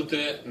ஒத்துழைப்பை கொடுத்து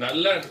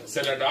நல்ல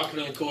சில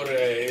டாக்டர்களுக்கு ஒரு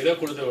இதை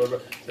கொடுத்து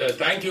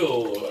தேங்க்யூ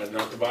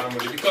டாக்டர்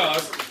பாலமுரளி.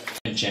 பிகாஸ்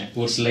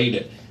ஒரு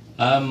ஸ்லைடு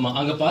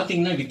அங்க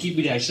பாத்தீங்கன்னா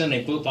விக்கிபீடியா ஆக்சுவலா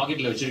நான் இப்போ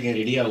பாக்கெட்ல வச்சிருக்கேன்,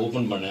 ரெடியா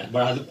ஓபன் பண்ணேன்,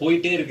 பட் அது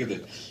போயிட்டே இருக்குது.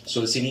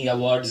 So cine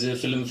awards,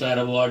 film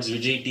fair awards,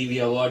 Vijay TV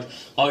award,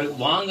 அவர்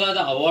வாங்காத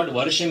அவார்டு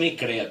வருஷமே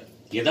கிடையாது,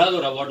 ஏதாவது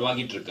ஒரு அவார்டு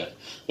வாங்கிட்டு இருக்காரு.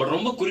 பட்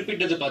ரொம்ப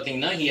குறிப்பிட்டது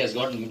பாத்தீங்கன்னா he has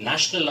got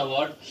national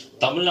award,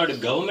 Tamil Nadu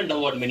government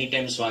award many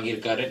times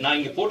வாங்கியிருக்காரு. நான்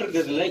இங்க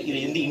போட்டிருக்கிறதுல இது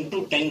into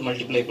 10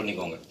 மல்டிப்ளை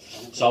பண்ணிக்கோங்க.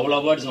 ஸோ அவ்வளவு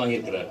அவார்ட்ஸ்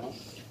வாங்கியிருக்கிறாரு.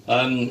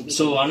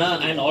 ஸோ ஆனா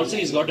and also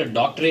is got a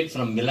doctorate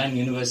from Milan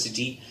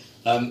university.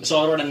 So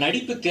அவரோட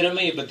நடிப்பு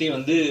திறமையை பத்தி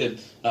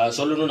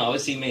சொல்லணும்னு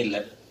அவசியமே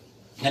இல்லை.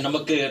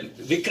 நமக்கு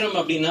விக்ரம்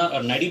அப்படின்னா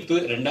நடிப்பு,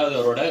 ரெண்டாவது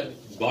அவரோட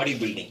பாடி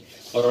பில்டிங்,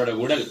 அவரோட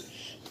உடல்,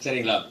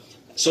 சரிங்களா?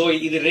 ஸோ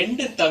இது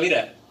ரெண்டு தவிர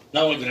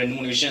நான் உங்களுக்கு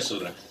 2-3 விஷயம்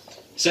சொல்றேன்.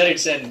 Sir,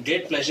 it's a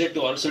great pleasure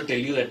to also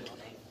tell you that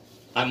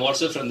I'm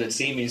also from that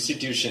same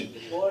institution.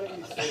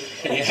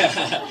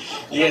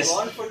 Yes.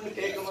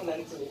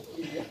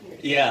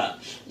 Yeah.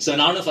 So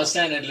நானும் ஃபர்ஸ்ட்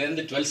ஸ்டாண்டர்ட்ல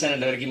இருந்து 12th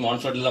ஸ்டாண்டர்ட் வரைக்கும்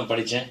மான்ஃபோர்ட்ல தான்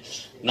படிச்சேன்.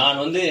 நான்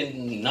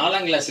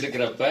 4ஆம் கிளாஸ்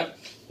இருக்கிறப்ப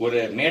ஒரு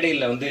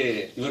மேடையில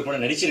இவர் கூட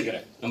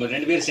நடிச்சிருக்கிறேன், நம்ம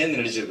 2 பேரும் சேர்ந்து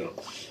நடிச்சிருக்கிறோம்.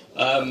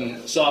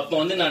 சோ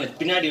அப்ப நான்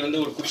பின்னாடி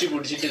ஒரு குச்சி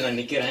பிடிச்சிட்டு நான்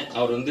நிக்கிறேன்,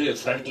 அவர்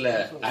ஃப்ரண்ட்ல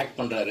ஆக்ட்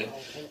பண்றாரு.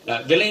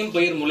 விலையும்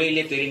பயிர்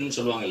முளையிலே தெரியும்னு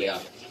சொல்லுவாங்க இல்லையா,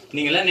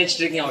 நீங்க எல்லாம்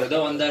நினைச்சிட்டு இருக்கீங்க அவர் ஏதோ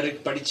வந்தாரு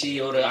படிச்சு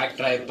ஒரு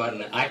ஆக்டர்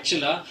ஆயிருப்பாருன்னு.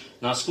 ஆக்சுவலா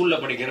நான் ஸ்கூல்ல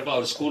படிக்கிறப்ப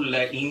அவர் ஸ்கூல்ல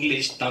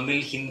இங்கிலீஷ்,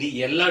 தமிழ், ஹிந்தி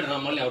எல்லா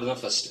டிராமாலையும் அவர்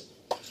தான் ஃபர்ஸ்ட்.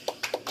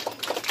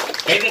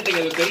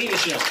 கைதட்டுங்க, பெரிய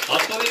விஷயம்.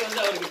 அப்பவே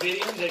அவருக்கு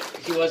தெரியும் that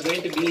he was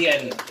going to be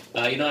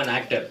an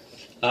actor.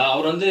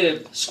 Our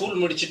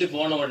school முடிச்சிட்டு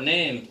போன உடனே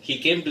he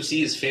came to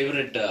see his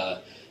favorite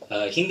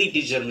Hindi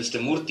teacher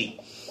mister Murthy.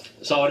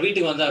 So அவர்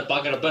வீட்டுக்கு வந்தார்.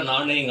 பாக்குறப்ப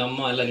நானே எங்க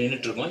அம்மா எல்லாம்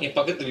நின்றுட்டு இருக்கோம், என்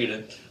பக்கத்து வீடு.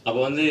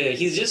 அப்போ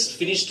he's just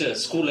finished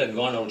school and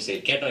gone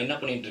outside. கேட்டோம் என்ன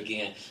பண்ணிட்டு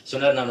இருக்கீங்க?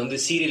 சொன்னார்,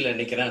 நான் சீரியல்ல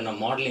நிக்கிறேன்,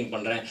 நான் மாடலிங்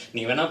பண்றேன்,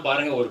 நீ வேணா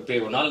பாருங்க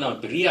ஒரு நாள் நான்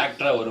பெரிய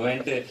ஆக்டரா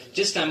வருவேன்ட்டு.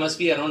 Just I must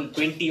be around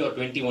 20 or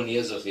 21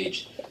 years of age.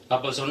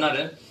 அப்போ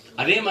சொன்னாரு,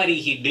 அதே மாதிரி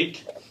he did.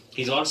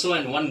 He's also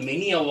won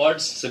many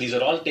awards. So these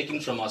are all taken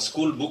from our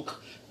school book.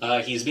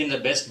 He's been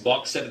the best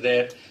boxer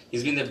there.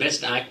 He's been the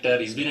best actor.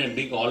 He's been a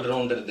big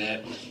all-rounder there.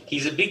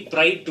 He's a big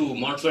pride to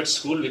Montfort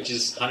School, which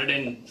is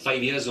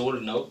 105 years old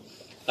now.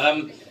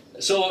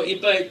 So,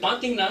 இப்ப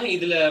பாத்தீங்கன்னா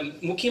இதுல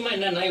முக்கியமா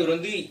என்னன்னா இவர்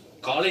வந்து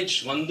college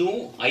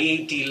வந்தும்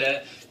ஐஐடில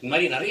இந்த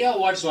மாதிரி நிறைய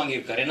அவார்ட்ஸ்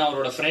வாங்கியிருக்காரு. ஏன்னா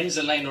அவரோட ஃப்ரெண்ட்ஸ்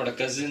எல்லாம் என்னோட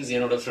கசின்ஸ்,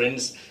 என்னோட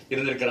ஃப்ரெண்ட்ஸ்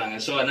இருந்திருக்கிறாங்க.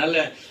 ஸோ அதனால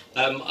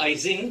ஐ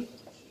திங்க்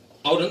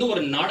அவர் வந்து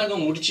ஒரு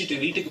நாடகம் முடிச்சுட்டு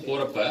வீட்டுக்கு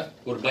போறப்ப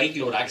ஒரு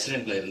பைக்ல ஒரு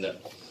ஆக்சிடென்ட்ல இருந்தார்.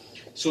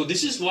 So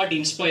this is what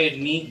inspired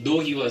me, though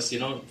he was,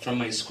 from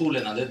my school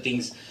and other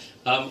things.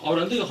 அவர்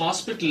வந்து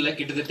ஹாஸ்பிட்டல்ல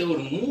கிட்டத்தட்ட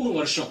ஒரு 3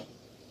 வருஷம்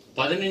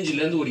 15ல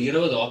இருந்து ஒரு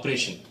 20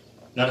 ஆபரேஷன்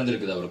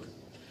நடந்திருக்குது அவருக்கு.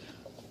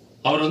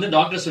 அவர் வந்து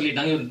டாக்டர்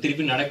சொல்லிட்டாங்க இவர்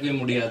திருப்பி நடக்கவே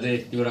முடியாது,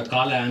 இவரை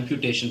காலை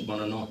ஆம்பியூட்டேஷன்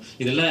பண்ணணும்.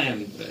 இதெல்லாம்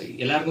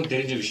எல்லாருக்கும்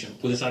தெரிஞ்ச விஷயம்,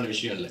 புதுசான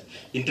விஷயம் இல்லை.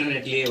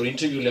 இன்டர்நெட்லயே ஒரு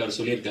இன்டர்வியூல அவர்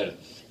சொல்லியிருக்காரு.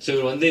 ஸோ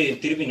இவர் வந்து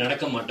திருப்பி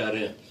நடக்க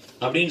மாட்டாரு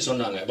அப்படின்னு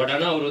சொன்னாங்க. பட்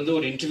ஆனா அவர் வந்து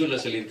ஒரு இன்டர்வியூல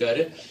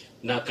சொல்லியிருக்காரு,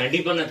 நான்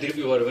கண்டிப்பா நான்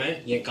திருப்பி வருவேன்,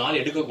 என் கால்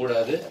எடுக்க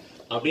கூடாது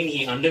அப்படின்னு.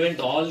 he underwent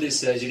all this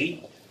surgery.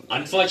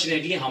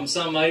 Unfortunately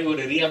HAMSA மாதிரி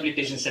ஒரு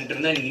ரீஹாபிலிட்டேஷன்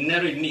சென்டர் தான்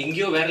இன்னும்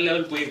எங்கேயோ வேற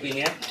லெவல்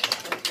போயிருப்பீங்க.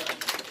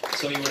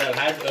 So you would have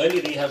had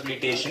early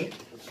rehabilitation.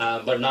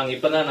 But நாங்க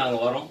இப்பதான் நாங்க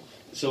வரோம்.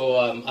 ஸோ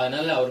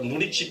அதனால அவர்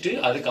முடிச்சுட்டு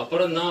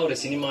அதுக்கப்புறம் தான் அவர்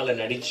சினிமால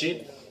நடிச்சு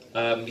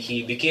he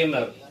became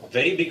a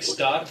very big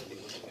star.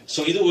 So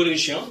இது ஒரு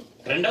விஷயம்.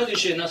 ரெண்டாவது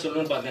விஷயம் என்ன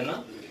சொல்லணும்னு பார்த்தீங்கன்னா,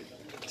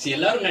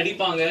 எல்லாரும்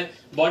நடிப்பாங்க,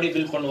 பாடி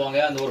பில்ட் பண்ணுவாங்க,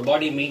 அந்த ஒரு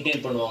பாடி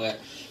மெயின்டைன் பண்ணுவாங்க.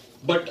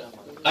 But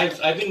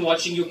I've been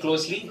watching you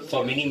closely for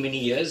many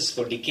years,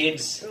 for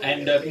decades,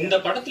 and இந்த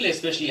படத்துல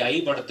எஸ்பெஷலி ஐ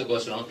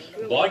படத்துக்கோசரம்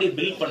பாடி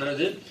பில்ட்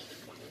பண்றது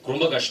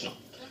ரொம்ப கஷ்டம்.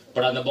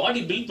 பட் அந்த பாடி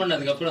பில்ட்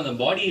பண்ணதுக்கு அப்புறம் அந்த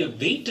பாடியை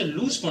வெயிட்டை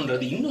லூஸ்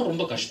பண்றது இன்னும்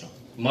ரொம்ப கஷ்டம்.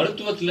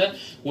 மருத்துவத்துல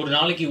ஒரு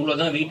நாளைக்கு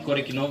இவ்வளவுதான் வெயிட்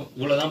குறைக்கணும்,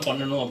 இவ்வளவுதான்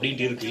பண்ணணும்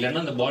அப்படின்ட்டு இருக்கு.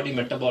 இல்லைன்னா அந்த பாடி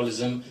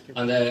மெட்டபாலிசம்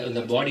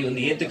அந்த பாடி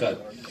வந்து ஏத்துக்காது.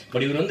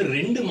 பட் இவர் வந்து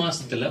 2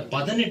 மாசத்துல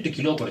 18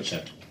 கிலோ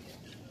குறைச்சார்.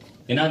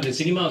 ஏன்னா அந்த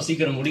சினிமா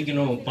சீக்கிரம்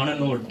முடிக்கணும்,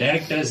 பண்ணணும்,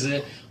 டைரக்டர்ஸ்,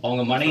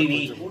 அவங்க மனைவி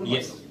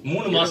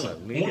 3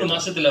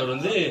 மாசத்துல அவர்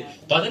வந்து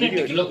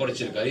 18 கிலோ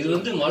குறைச்சிருக்காரு. இது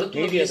வந்து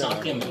மருத்துவ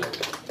சாத்தியம் இல்லை,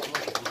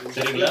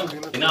 சரிங்களா?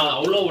 ஏன்னா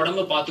அவ்வளவு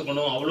உடம்ப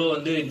பாத்துக்கணும், அவ்வளவு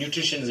வந்து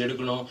நியூட்ரிஷன்ஸ்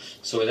எடுக்கணும்.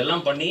 சோ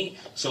இதெல்லாம் பண்ணி,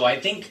 சோ ஐ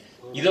திங்க்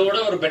இதோட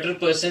ஒரு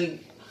better person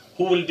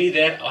who will be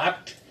there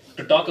apt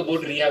to talk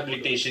about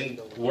rehabilitation,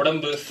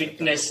 உடம்பு,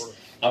 ஃபிட்னஸ்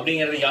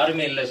அப்படிங்கிறது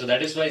யாருமே இல்லை. So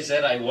that is why, sir,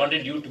 I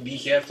wanted you to be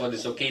here for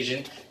this occasion,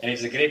 and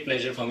it's a great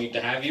pleasure for me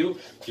to have you.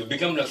 You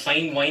become a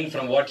fine wine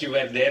from what you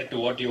were there to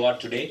what you are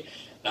today,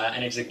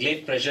 and it's a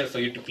great pleasure for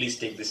you to please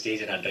take the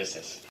stage and address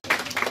us.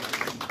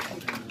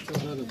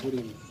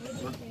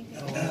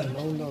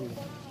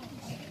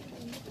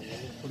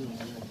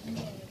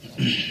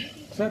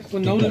 Sir,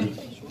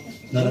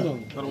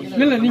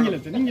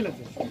 நீங்களே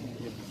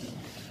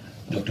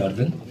Dr.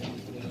 Arvind,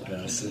 Dr.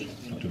 Asir,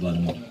 Dr.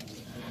 Balamur,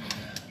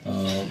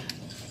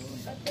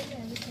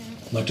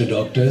 மற்ற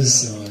doctors,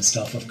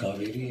 staff of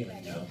Kaveri,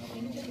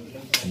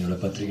 என்னோட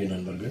பத்திரிகை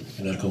நண்பர்கள்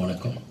எல்லாருக்கும்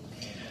வணக்கம்.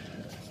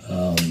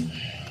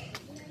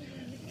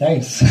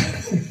 Thanks.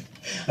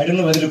 I don't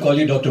know whether to call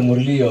you Dr.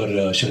 Murli or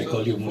should I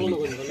call you Murli?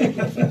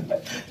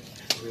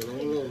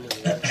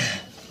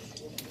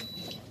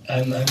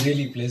 I'm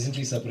really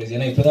pleasantly surprised.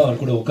 ஏன்னா இப்போதான்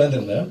அவர் கூட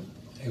உட்காந்துருந்தேன்,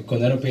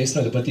 கொஞ்ச நேரம்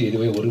பேசினதை பற்றி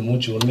இதுவே ஒரு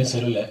மூச்சு ஒன்றுமே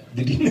சொல்லலை.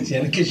 திடீர்னு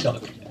எனக்கே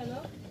ஷாக்.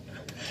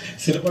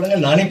 சில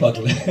படங்கள் நானே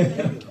பார்க்கல.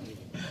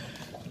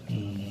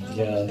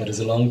 Yeah, that is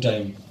a long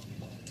time.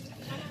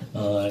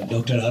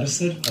 Dr.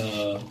 Arasar,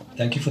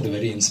 thank you for the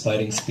very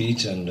inspiring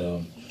speech, and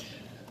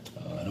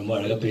ரொம்ப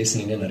அழகாக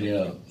பேசுனீங்க, நிறைய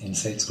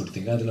இன்சைட்ஸ்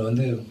கொடுத்தீங்க. அதில்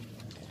வந்து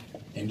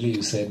என்லி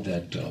யூ said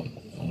that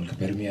உங்களுக்கு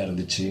பெருமையாக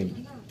இருந்துச்சு,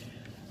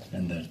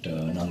 and that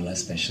நாங்களாம்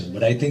ஸ்பெஷல்.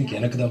 பட் ஐ திங்க்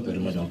எனக்கு தான்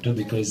பெருமை doctor,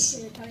 because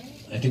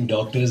I think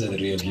doctors are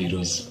the real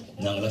heroes.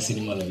 நாங்களாம்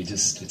சினிமாவில்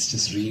it's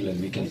just real, and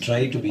we can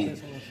try to be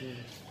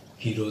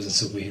heroes and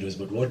superheroes,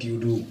 but what you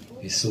do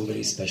is so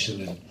very special.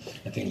 And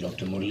I think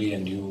Dr. Murli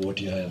and you, what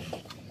you have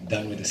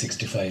done with the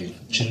 65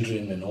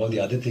 children and all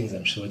the other things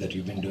I'm sure that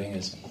you've been doing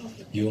is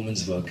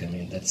humans work. I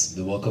mean, that's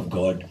the work of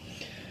God.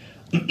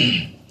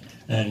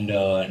 And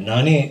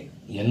நானே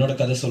என்னோட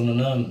கதை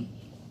சொல்லணும்னா,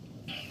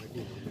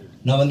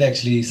 நான் வந்து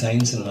actually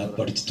science and math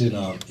படிச்சுட்டு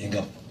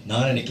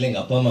நான் நினைக்கல,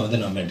 எங்கள் அப்பா அம்மா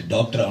வந்து நான்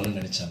டாக்டர் ஆகணும்னு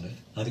நினச்சாங்க.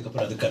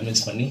 அதுக்கப்புறம் அது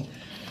கன்வின்ஸ் பண்ணி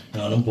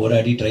நானும்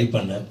போராடி ட்ரை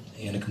பண்ணேன்.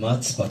 எனக்கு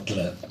மேத்ஸ்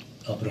பத்தல.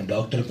 அப்புறம்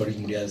டாக்டர் படிக்க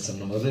முடியாது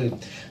சொன்னபோது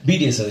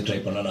பிடிஎஸ் அது ட்ரை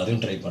பண்ணேன்,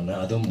 அதுவும் ட்ரை பண்ணேன்,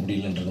 அதுவும்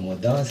முடியலன்றது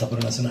போது தான்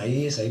அப்புறம் நான் சொன்னேன்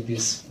ஐஏஎஸ்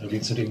ஐபிஎஸ்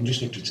அப்படின்னு சொல்லிட்டு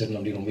இங்கிலீஷ் லிட்ரேச்சர்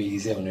அப்படி ரொம்ப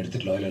ஈஸியாக அவன்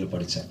எடுத்துட்டு லாயலில்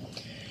படித்தேன்.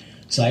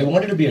 So I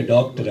wanted to be a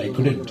doctor, I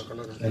couldn't,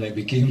 and I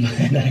became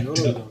an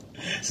actor.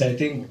 So I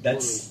think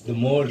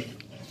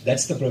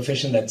that's the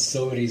profession that's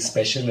so very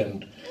special, and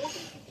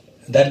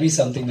that'll be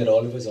something that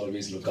all of us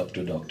always look up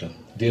to, doctor.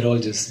 We're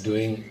all just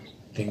doing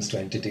things to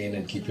entertain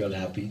and keep you all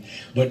happy,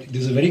 but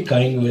these are very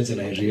kind words,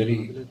 and I really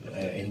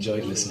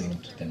enjoyed listening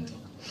to them.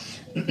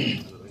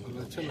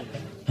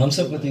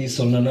 HAMSA பத்தி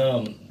சொன்னா,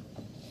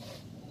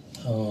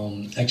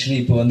 actually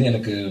இப்போ வந்து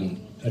எனக்கு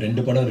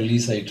 2 படம்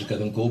release ஆகிட்டு இருக்கு.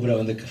 அதுவும் cobra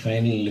வந்து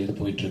ஃபைனல் இது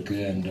போயிட்டு இருக்கு,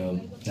 அண்ட்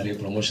நிறைய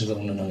ப்ரொமோஷன்ஸ்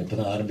ஒன்று நாங்கள் இப்போ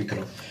தான்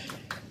ஆரம்பிக்கிறோம்.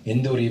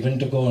 எந்த ஒரு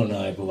ஈவெண்ட்டுக்கும்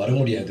நான் இப்போ வர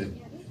முடியாது,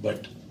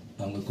 பட்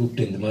அவங்க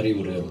கூப்பிட்டு இந்த மாதிரி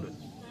ஒரு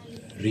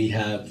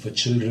ரீஹேப் ஃபார்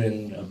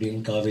சில்ட்ரன்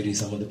அப்படின்னு காவேரி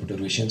சம்மந்தப்பட்ட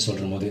ஒரு விஷயம்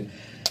சொல்கிற போது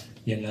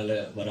என்னால்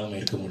வராமல்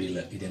இருக்க முடியல.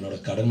 இது என்னோட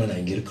கடமை,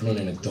 நான் இங்கே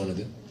இருக்கணும்னு எனக்கு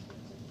தோணுது.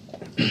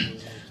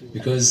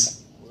 Because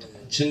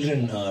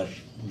children are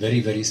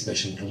very very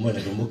special,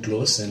 எனக்கு ரொம்ப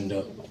க்ளோஸ். அண்ட்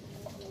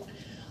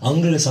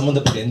அவங்கள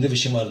சம்மந்தப்பட்ட எந்த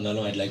விஷயமா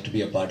இருந்தாலும் I'd like to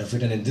be a part of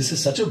it. And this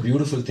is such a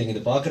beautiful thing.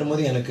 இது பார்க்குற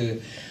போது எனக்கு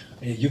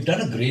you've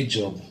done a great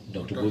job,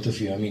 Dr. both of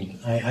you. I mean,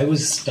 I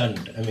was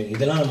stunned. I mean,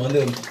 இதெல்லாம் நம்ம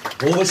வந்து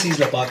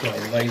ஓவர்சீஸில் பார்க்கலாம்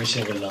இந்த மாதிரி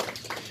விஷயங்கள்லாம்,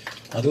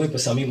 அதுவும் இப்போ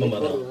சமீபமாக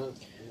தான்.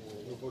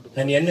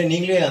 அண்ட் என்ன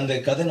நீங்களே அந்த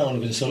கதை நான்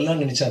உங்களுக்கு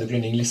சொல்லலாம்னு நினச்சேன்,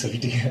 அதுக்குள்ளே நீங்களே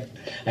சொல்லிட்டீங்க.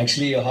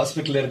 ஆக்சுவலி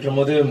ஹாஸ்பிட்டலில் இருக்கிற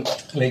போது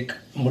லைக்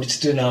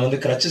முடிச்சுட்டு நான்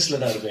வந்து க்ரச்சஸில்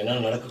தான் இருப்பேன்,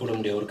 என்னால் நடக்கக்கூட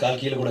முடியாது, ஒரு கால்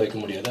கீழே கூட வைக்க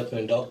முடியாது.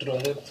 அப்போ என் டாக்டர்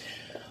வந்து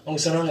அவங்க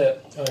சொன்னாங்க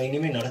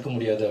இனிமேல் நடக்க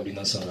முடியாது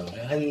அப்படின்னு தான் சொன்னாங்க.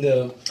 அண்ட்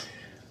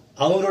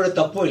அவங்களோட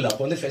தப்பும் இல்லை,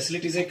 அப்போ வந்து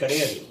ஃபெசிலிட்டிஸே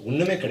கிடையாது,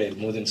 ஒன்றுமே கிடையாது,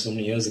 மோர் தென் so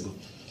many years ago.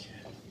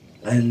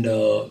 And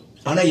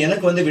ஆனால்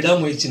எனக்கு வந்து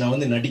விடாமுயற்சி, நான்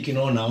வந்து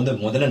நடிக்கணும், நான் வந்து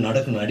முதல்ல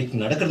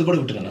நடக்கிறது கூட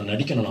விட்டுருக்கேன், நான்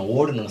நடிக்கணும், நான்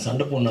ஓடணும், நான்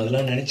சண்டை போடணும்,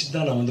 அதெல்லாம் நினச்சிட்டு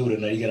தான் நான் வந்து ஒரு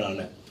நடிகர்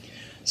ஆனேன்.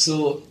 ஸோ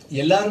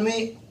எல்லாருமே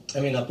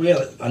ஐ மீன் அப்போயே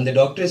அந்த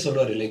டாக்டரே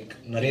சொல்லுவார் லைக்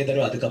நிறைய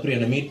தடவை. அதுக்கப்புறம்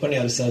என்னை மீட் பண்ணி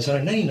அவர் சார்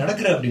சொன்னார், என்ன நீ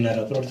நடக்கிற அப்படின்னாரு.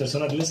 அப்புறம் ஒருத்தர்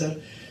சொன்னார், இல்லை சார்,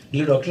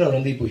 இல்லை டாக்டர், அவர்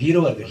வந்து இப்போ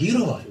ஹீரோவா இருக்கு.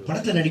 ஹீரோவா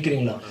படத்தை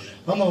நடிக்கிறீங்களா?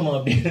 ஆமாம் ஆமாம்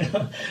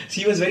அப்படின்னா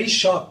ஹி வாஸ் வெரி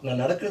ஷாக்.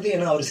 நான் நடக்கிறதே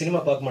ஏன்னா அவர்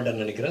சினிமா பார்க்க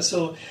மாட்டேன்னு நினைக்கிறேன். ஸோ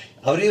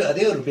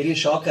அதே ஒரு பெரிய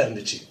ஷாக்காக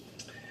இருந்துச்சு.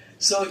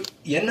 ஸோ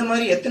என்ன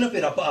மாதிரி எத்தனை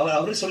பேர் அப்போ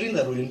அவரு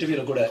சொல்லியிருந்தார் ஒரு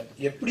இன்டர்வியூல கூட,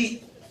 எப்படி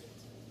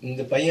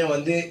இந்த பையன்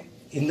வந்து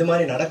இந்த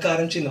மாதிரி நடக்க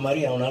ஆரம்பிச்சு இந்த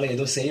மாதிரி அவனால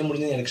ஏதோ செய்ய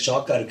முடிஞ்சது எனக்கு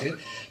ஷாக்கா இருக்கு.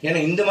 ஏன்னா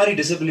இந்த மாதிரி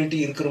டிசபிலிட்டி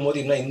இருக்கிற போது,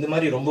 இல்லை இந்த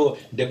மாதிரி ரொம்ப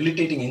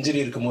டெபிலிட்டேட்டிங் இன்ஜுரி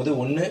இருக்கும் போது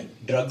ஒன்று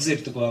ட்ரக்ஸ்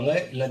எடுத்துக்குவாங்க,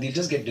 இல்லை தி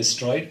ஜஸ்ட் கெட்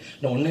டிஸ்ட்ராய்ட்,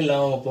 இல்லை ஒன்றும்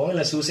இல்லாமல் போவாங்க,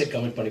 இல்லை சூசைட்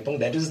கமிட் பண்ணிப்பாங்க.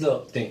 That is the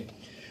thing.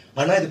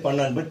 ஆனால் இது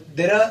பண்ணான். But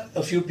there are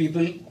a few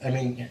people, I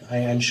mean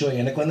I am sure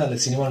எனக்கு வந்து அந்த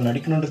சினிமா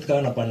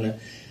நடிக்கணுன்றதுக்காக நான் பண்ணேன்.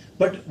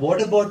 But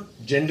what about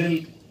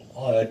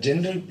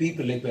general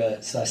people? இப்போ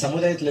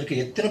சமுதாயத்தில் இருக்க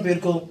எத்தனை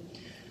பேருக்கும்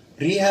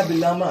ரீஹேப்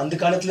இல்லாமல், அந்த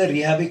காலத்தில்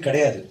ரீஹேபே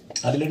கிடையாது,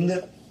 அதுலேருந்து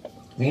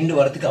மீண்டு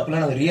வரத்துக்கு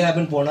அப்பெல்லாம் நாங்கள்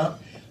ரீஹேப்னு போனால்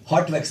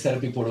ஹாட் வேக்ஸ்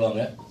தெரப்பி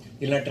போடுவாங்க,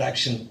 இல்லை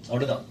ட்ராக்ஷன்,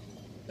 அவ்வளோதான்,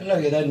 இல்லை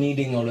ஏதாவது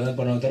நீடிங், அவ்வளோதான்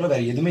பண்ணுவாங்க, தவிர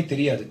வேறு எதுவுமே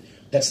தெரியாது.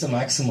 That's the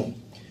maximum.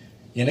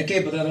 எனக்கே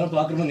இப்போ தான் அதெல்லாம்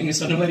பார்க்குறோம், நீங்கள்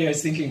சொன்ன மாதிரி I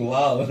was thinking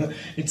wow,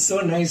 it's so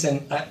nice.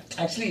 And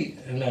actually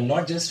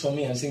not just for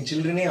me, I think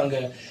சில்ட்ரனே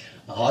அங்கே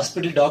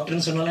ஹாஸ்பிட்டல்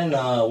டாக்டர்னு சொன்னாலே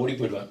நான் ஓடி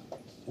போயிடுவேன்.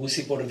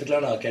 ஊசி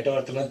போடுறதுக்குலாம் நான் கெட்ட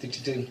வார்த்தைலாம்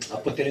திட்டிட்டு,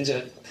 அப்போ தெரிஞ்ச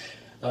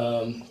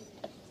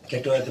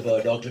கெட்ட வார்த்தை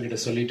டாக்டர் கிட்ட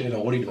சொல்லிட்டு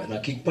நான் ஓடிடுவேன்,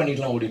 நான் கிக்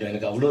பண்ணிட்டுலாம் ஓடிடுவேன்.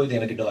 எனக்கு அவ்வளோ இது,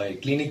 எனக்கு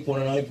கிளினிக்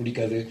போனாலே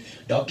பிடிக்காது,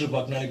 டாக்டர்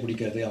பார்க்கனாலே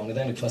பிடிக்காது, அவங்க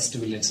தான் எனக்கு first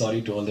villain. Sorry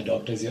to all the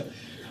doctors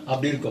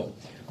அப்படி இருக்கும்.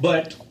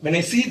 But when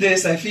I see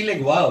this, I feel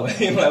like wow,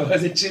 if I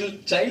was a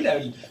child,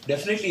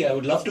 I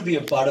would love to be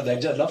a part of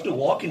that. I'd love to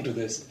walk into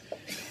this.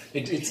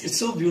 It's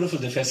so beautiful,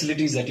 the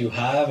facilities that you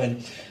have,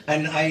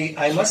 and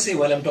I must say,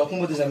 while I'm talking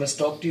about this, I must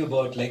talk to you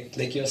about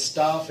like your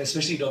staff,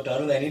 especially Dr.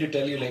 Arun. I need to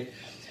tell you, like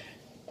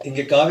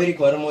inge Kauvery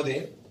ku varumode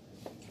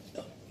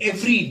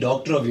every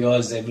doctor of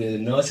yours, every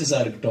nurses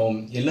are இருக்கட்டும்,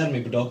 எல்லாரும்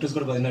இப்போ doctors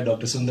கூட பார்த்தீங்கன்னா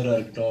doctor Sundara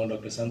இருக்கட்டும்,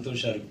 doctor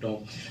Santosha இருக்கட்டும்,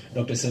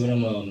 doctor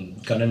Sivaram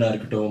கண்ணனா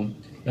இருக்கட்டும்,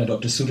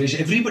 doctor Suresh,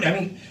 everybody, I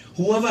mean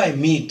whoever I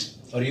meet,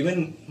 or even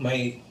my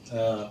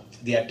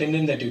the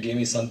attendant that you gave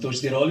me,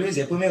 Santosh, they're always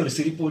எப்பவுமே ஒரு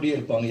சிரிப்போடியே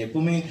இருப்பாங்க.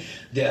 எப்பவுமே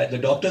the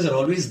doctors are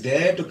always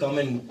there to come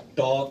and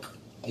talk.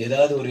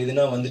 ஏதாவது ஒரு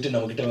இதுனா வந்துட்டு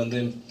நம்ம கிட்ட வந்து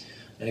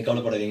எனக்கு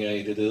கவலைப்படாதீங்க,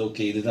 இது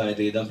ஓகே,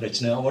 இதுதான்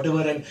பிரச்சனை,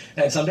 whatever.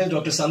 And sometimes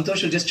Dr.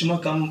 Santosh will just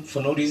come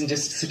for no reason,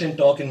 just sit and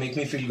talk and make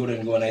me feel good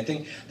and go. And I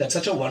think that's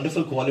such a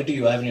wonderful quality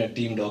you have in your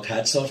team, Doc.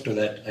 Hats off to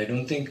that. I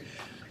don't think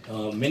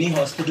many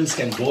hospitals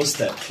can boast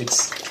that.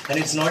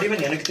 It's not even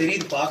எனக்கு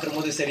தெரியுது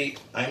பார்க்கும்போது சரி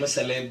I'm a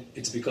celeb.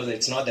 It's because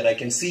it's not that I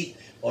can see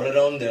all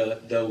around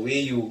the way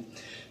you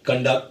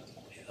conduct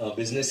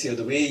business here,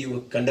 the way you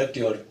conduct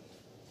your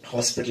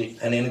hospital.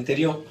 And எனக்கு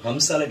தெரியும்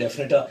ஹம்சால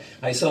டெஃபினட்டா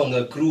I saw உங்க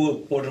crew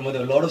போடும்போது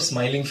a lot of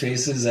smiling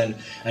faces, and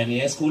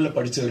என் ஸ்கூல்ல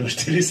படிச்ச ஒரு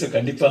தெரியும். So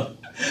கண்டிப்பா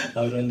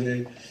அவர் வந்து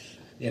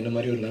என்ன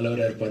மாதிரி ஒரு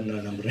நல்லவராக இருப்பார்னு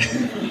நான் நம்புறேன்.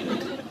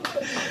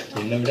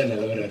 என்னை விட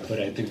நல்லவராக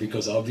இருப்பார், I think,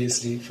 because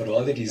obviously for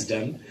all that he's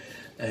done.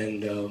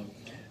 And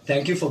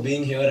thank you for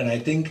being here. And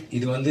I think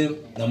இது வந்து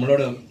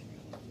நம்மளோட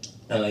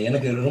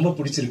எனக்கு ரொம்ப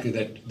பிடிச்சிருக்கு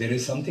that there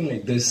is something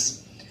like this.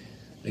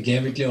 Like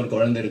என் வீட்லயும் ஒரு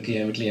குழந்தை இருக்கு,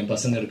 என் வீட்லயும் என்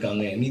பசங்க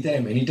இருக்காங்க.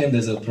 Anytime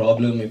there's a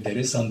problem, if there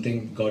is something,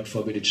 God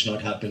forbid it should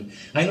not happen,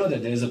 I know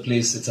that there is a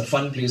place, it's a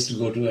fun place to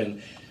go to,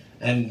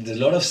 and there's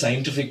a lot of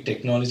scientific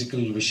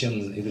technological விஷயம்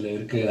இதுல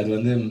இருக்கு. அது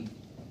வந்து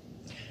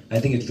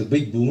I think it's a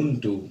big boon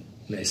to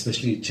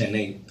especially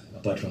Chennai,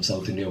 apart from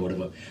South India,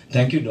 whatever.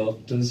 Thank you,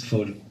 doctors,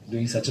 for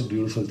doing such a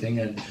beautiful thing,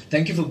 and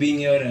thank you for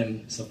being here and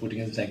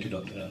supporting us. Thank you,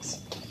 Dr. Ras.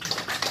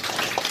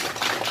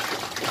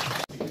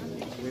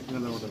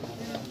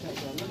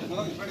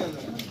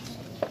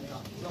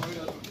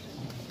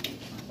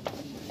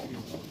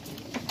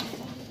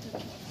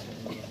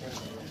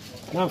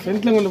 நான்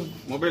ஃப்ரண்ட்ல கொஞ்சம்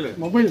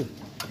mobile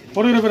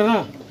ஃபோட்டோகிராஃபரா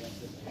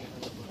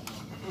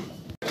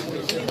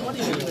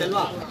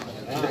Selva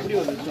எப்படி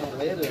ஒரு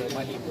wire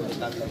மாட்டி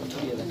போட்டாங்க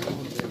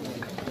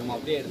நம்ம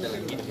அப்படியே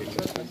எடுத்தலாம் வீட்டுக்கு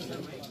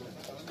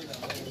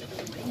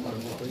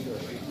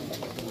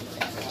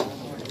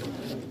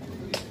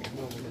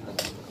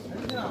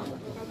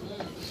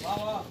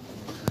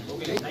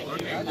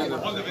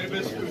all the very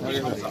best to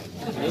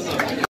HAMSA.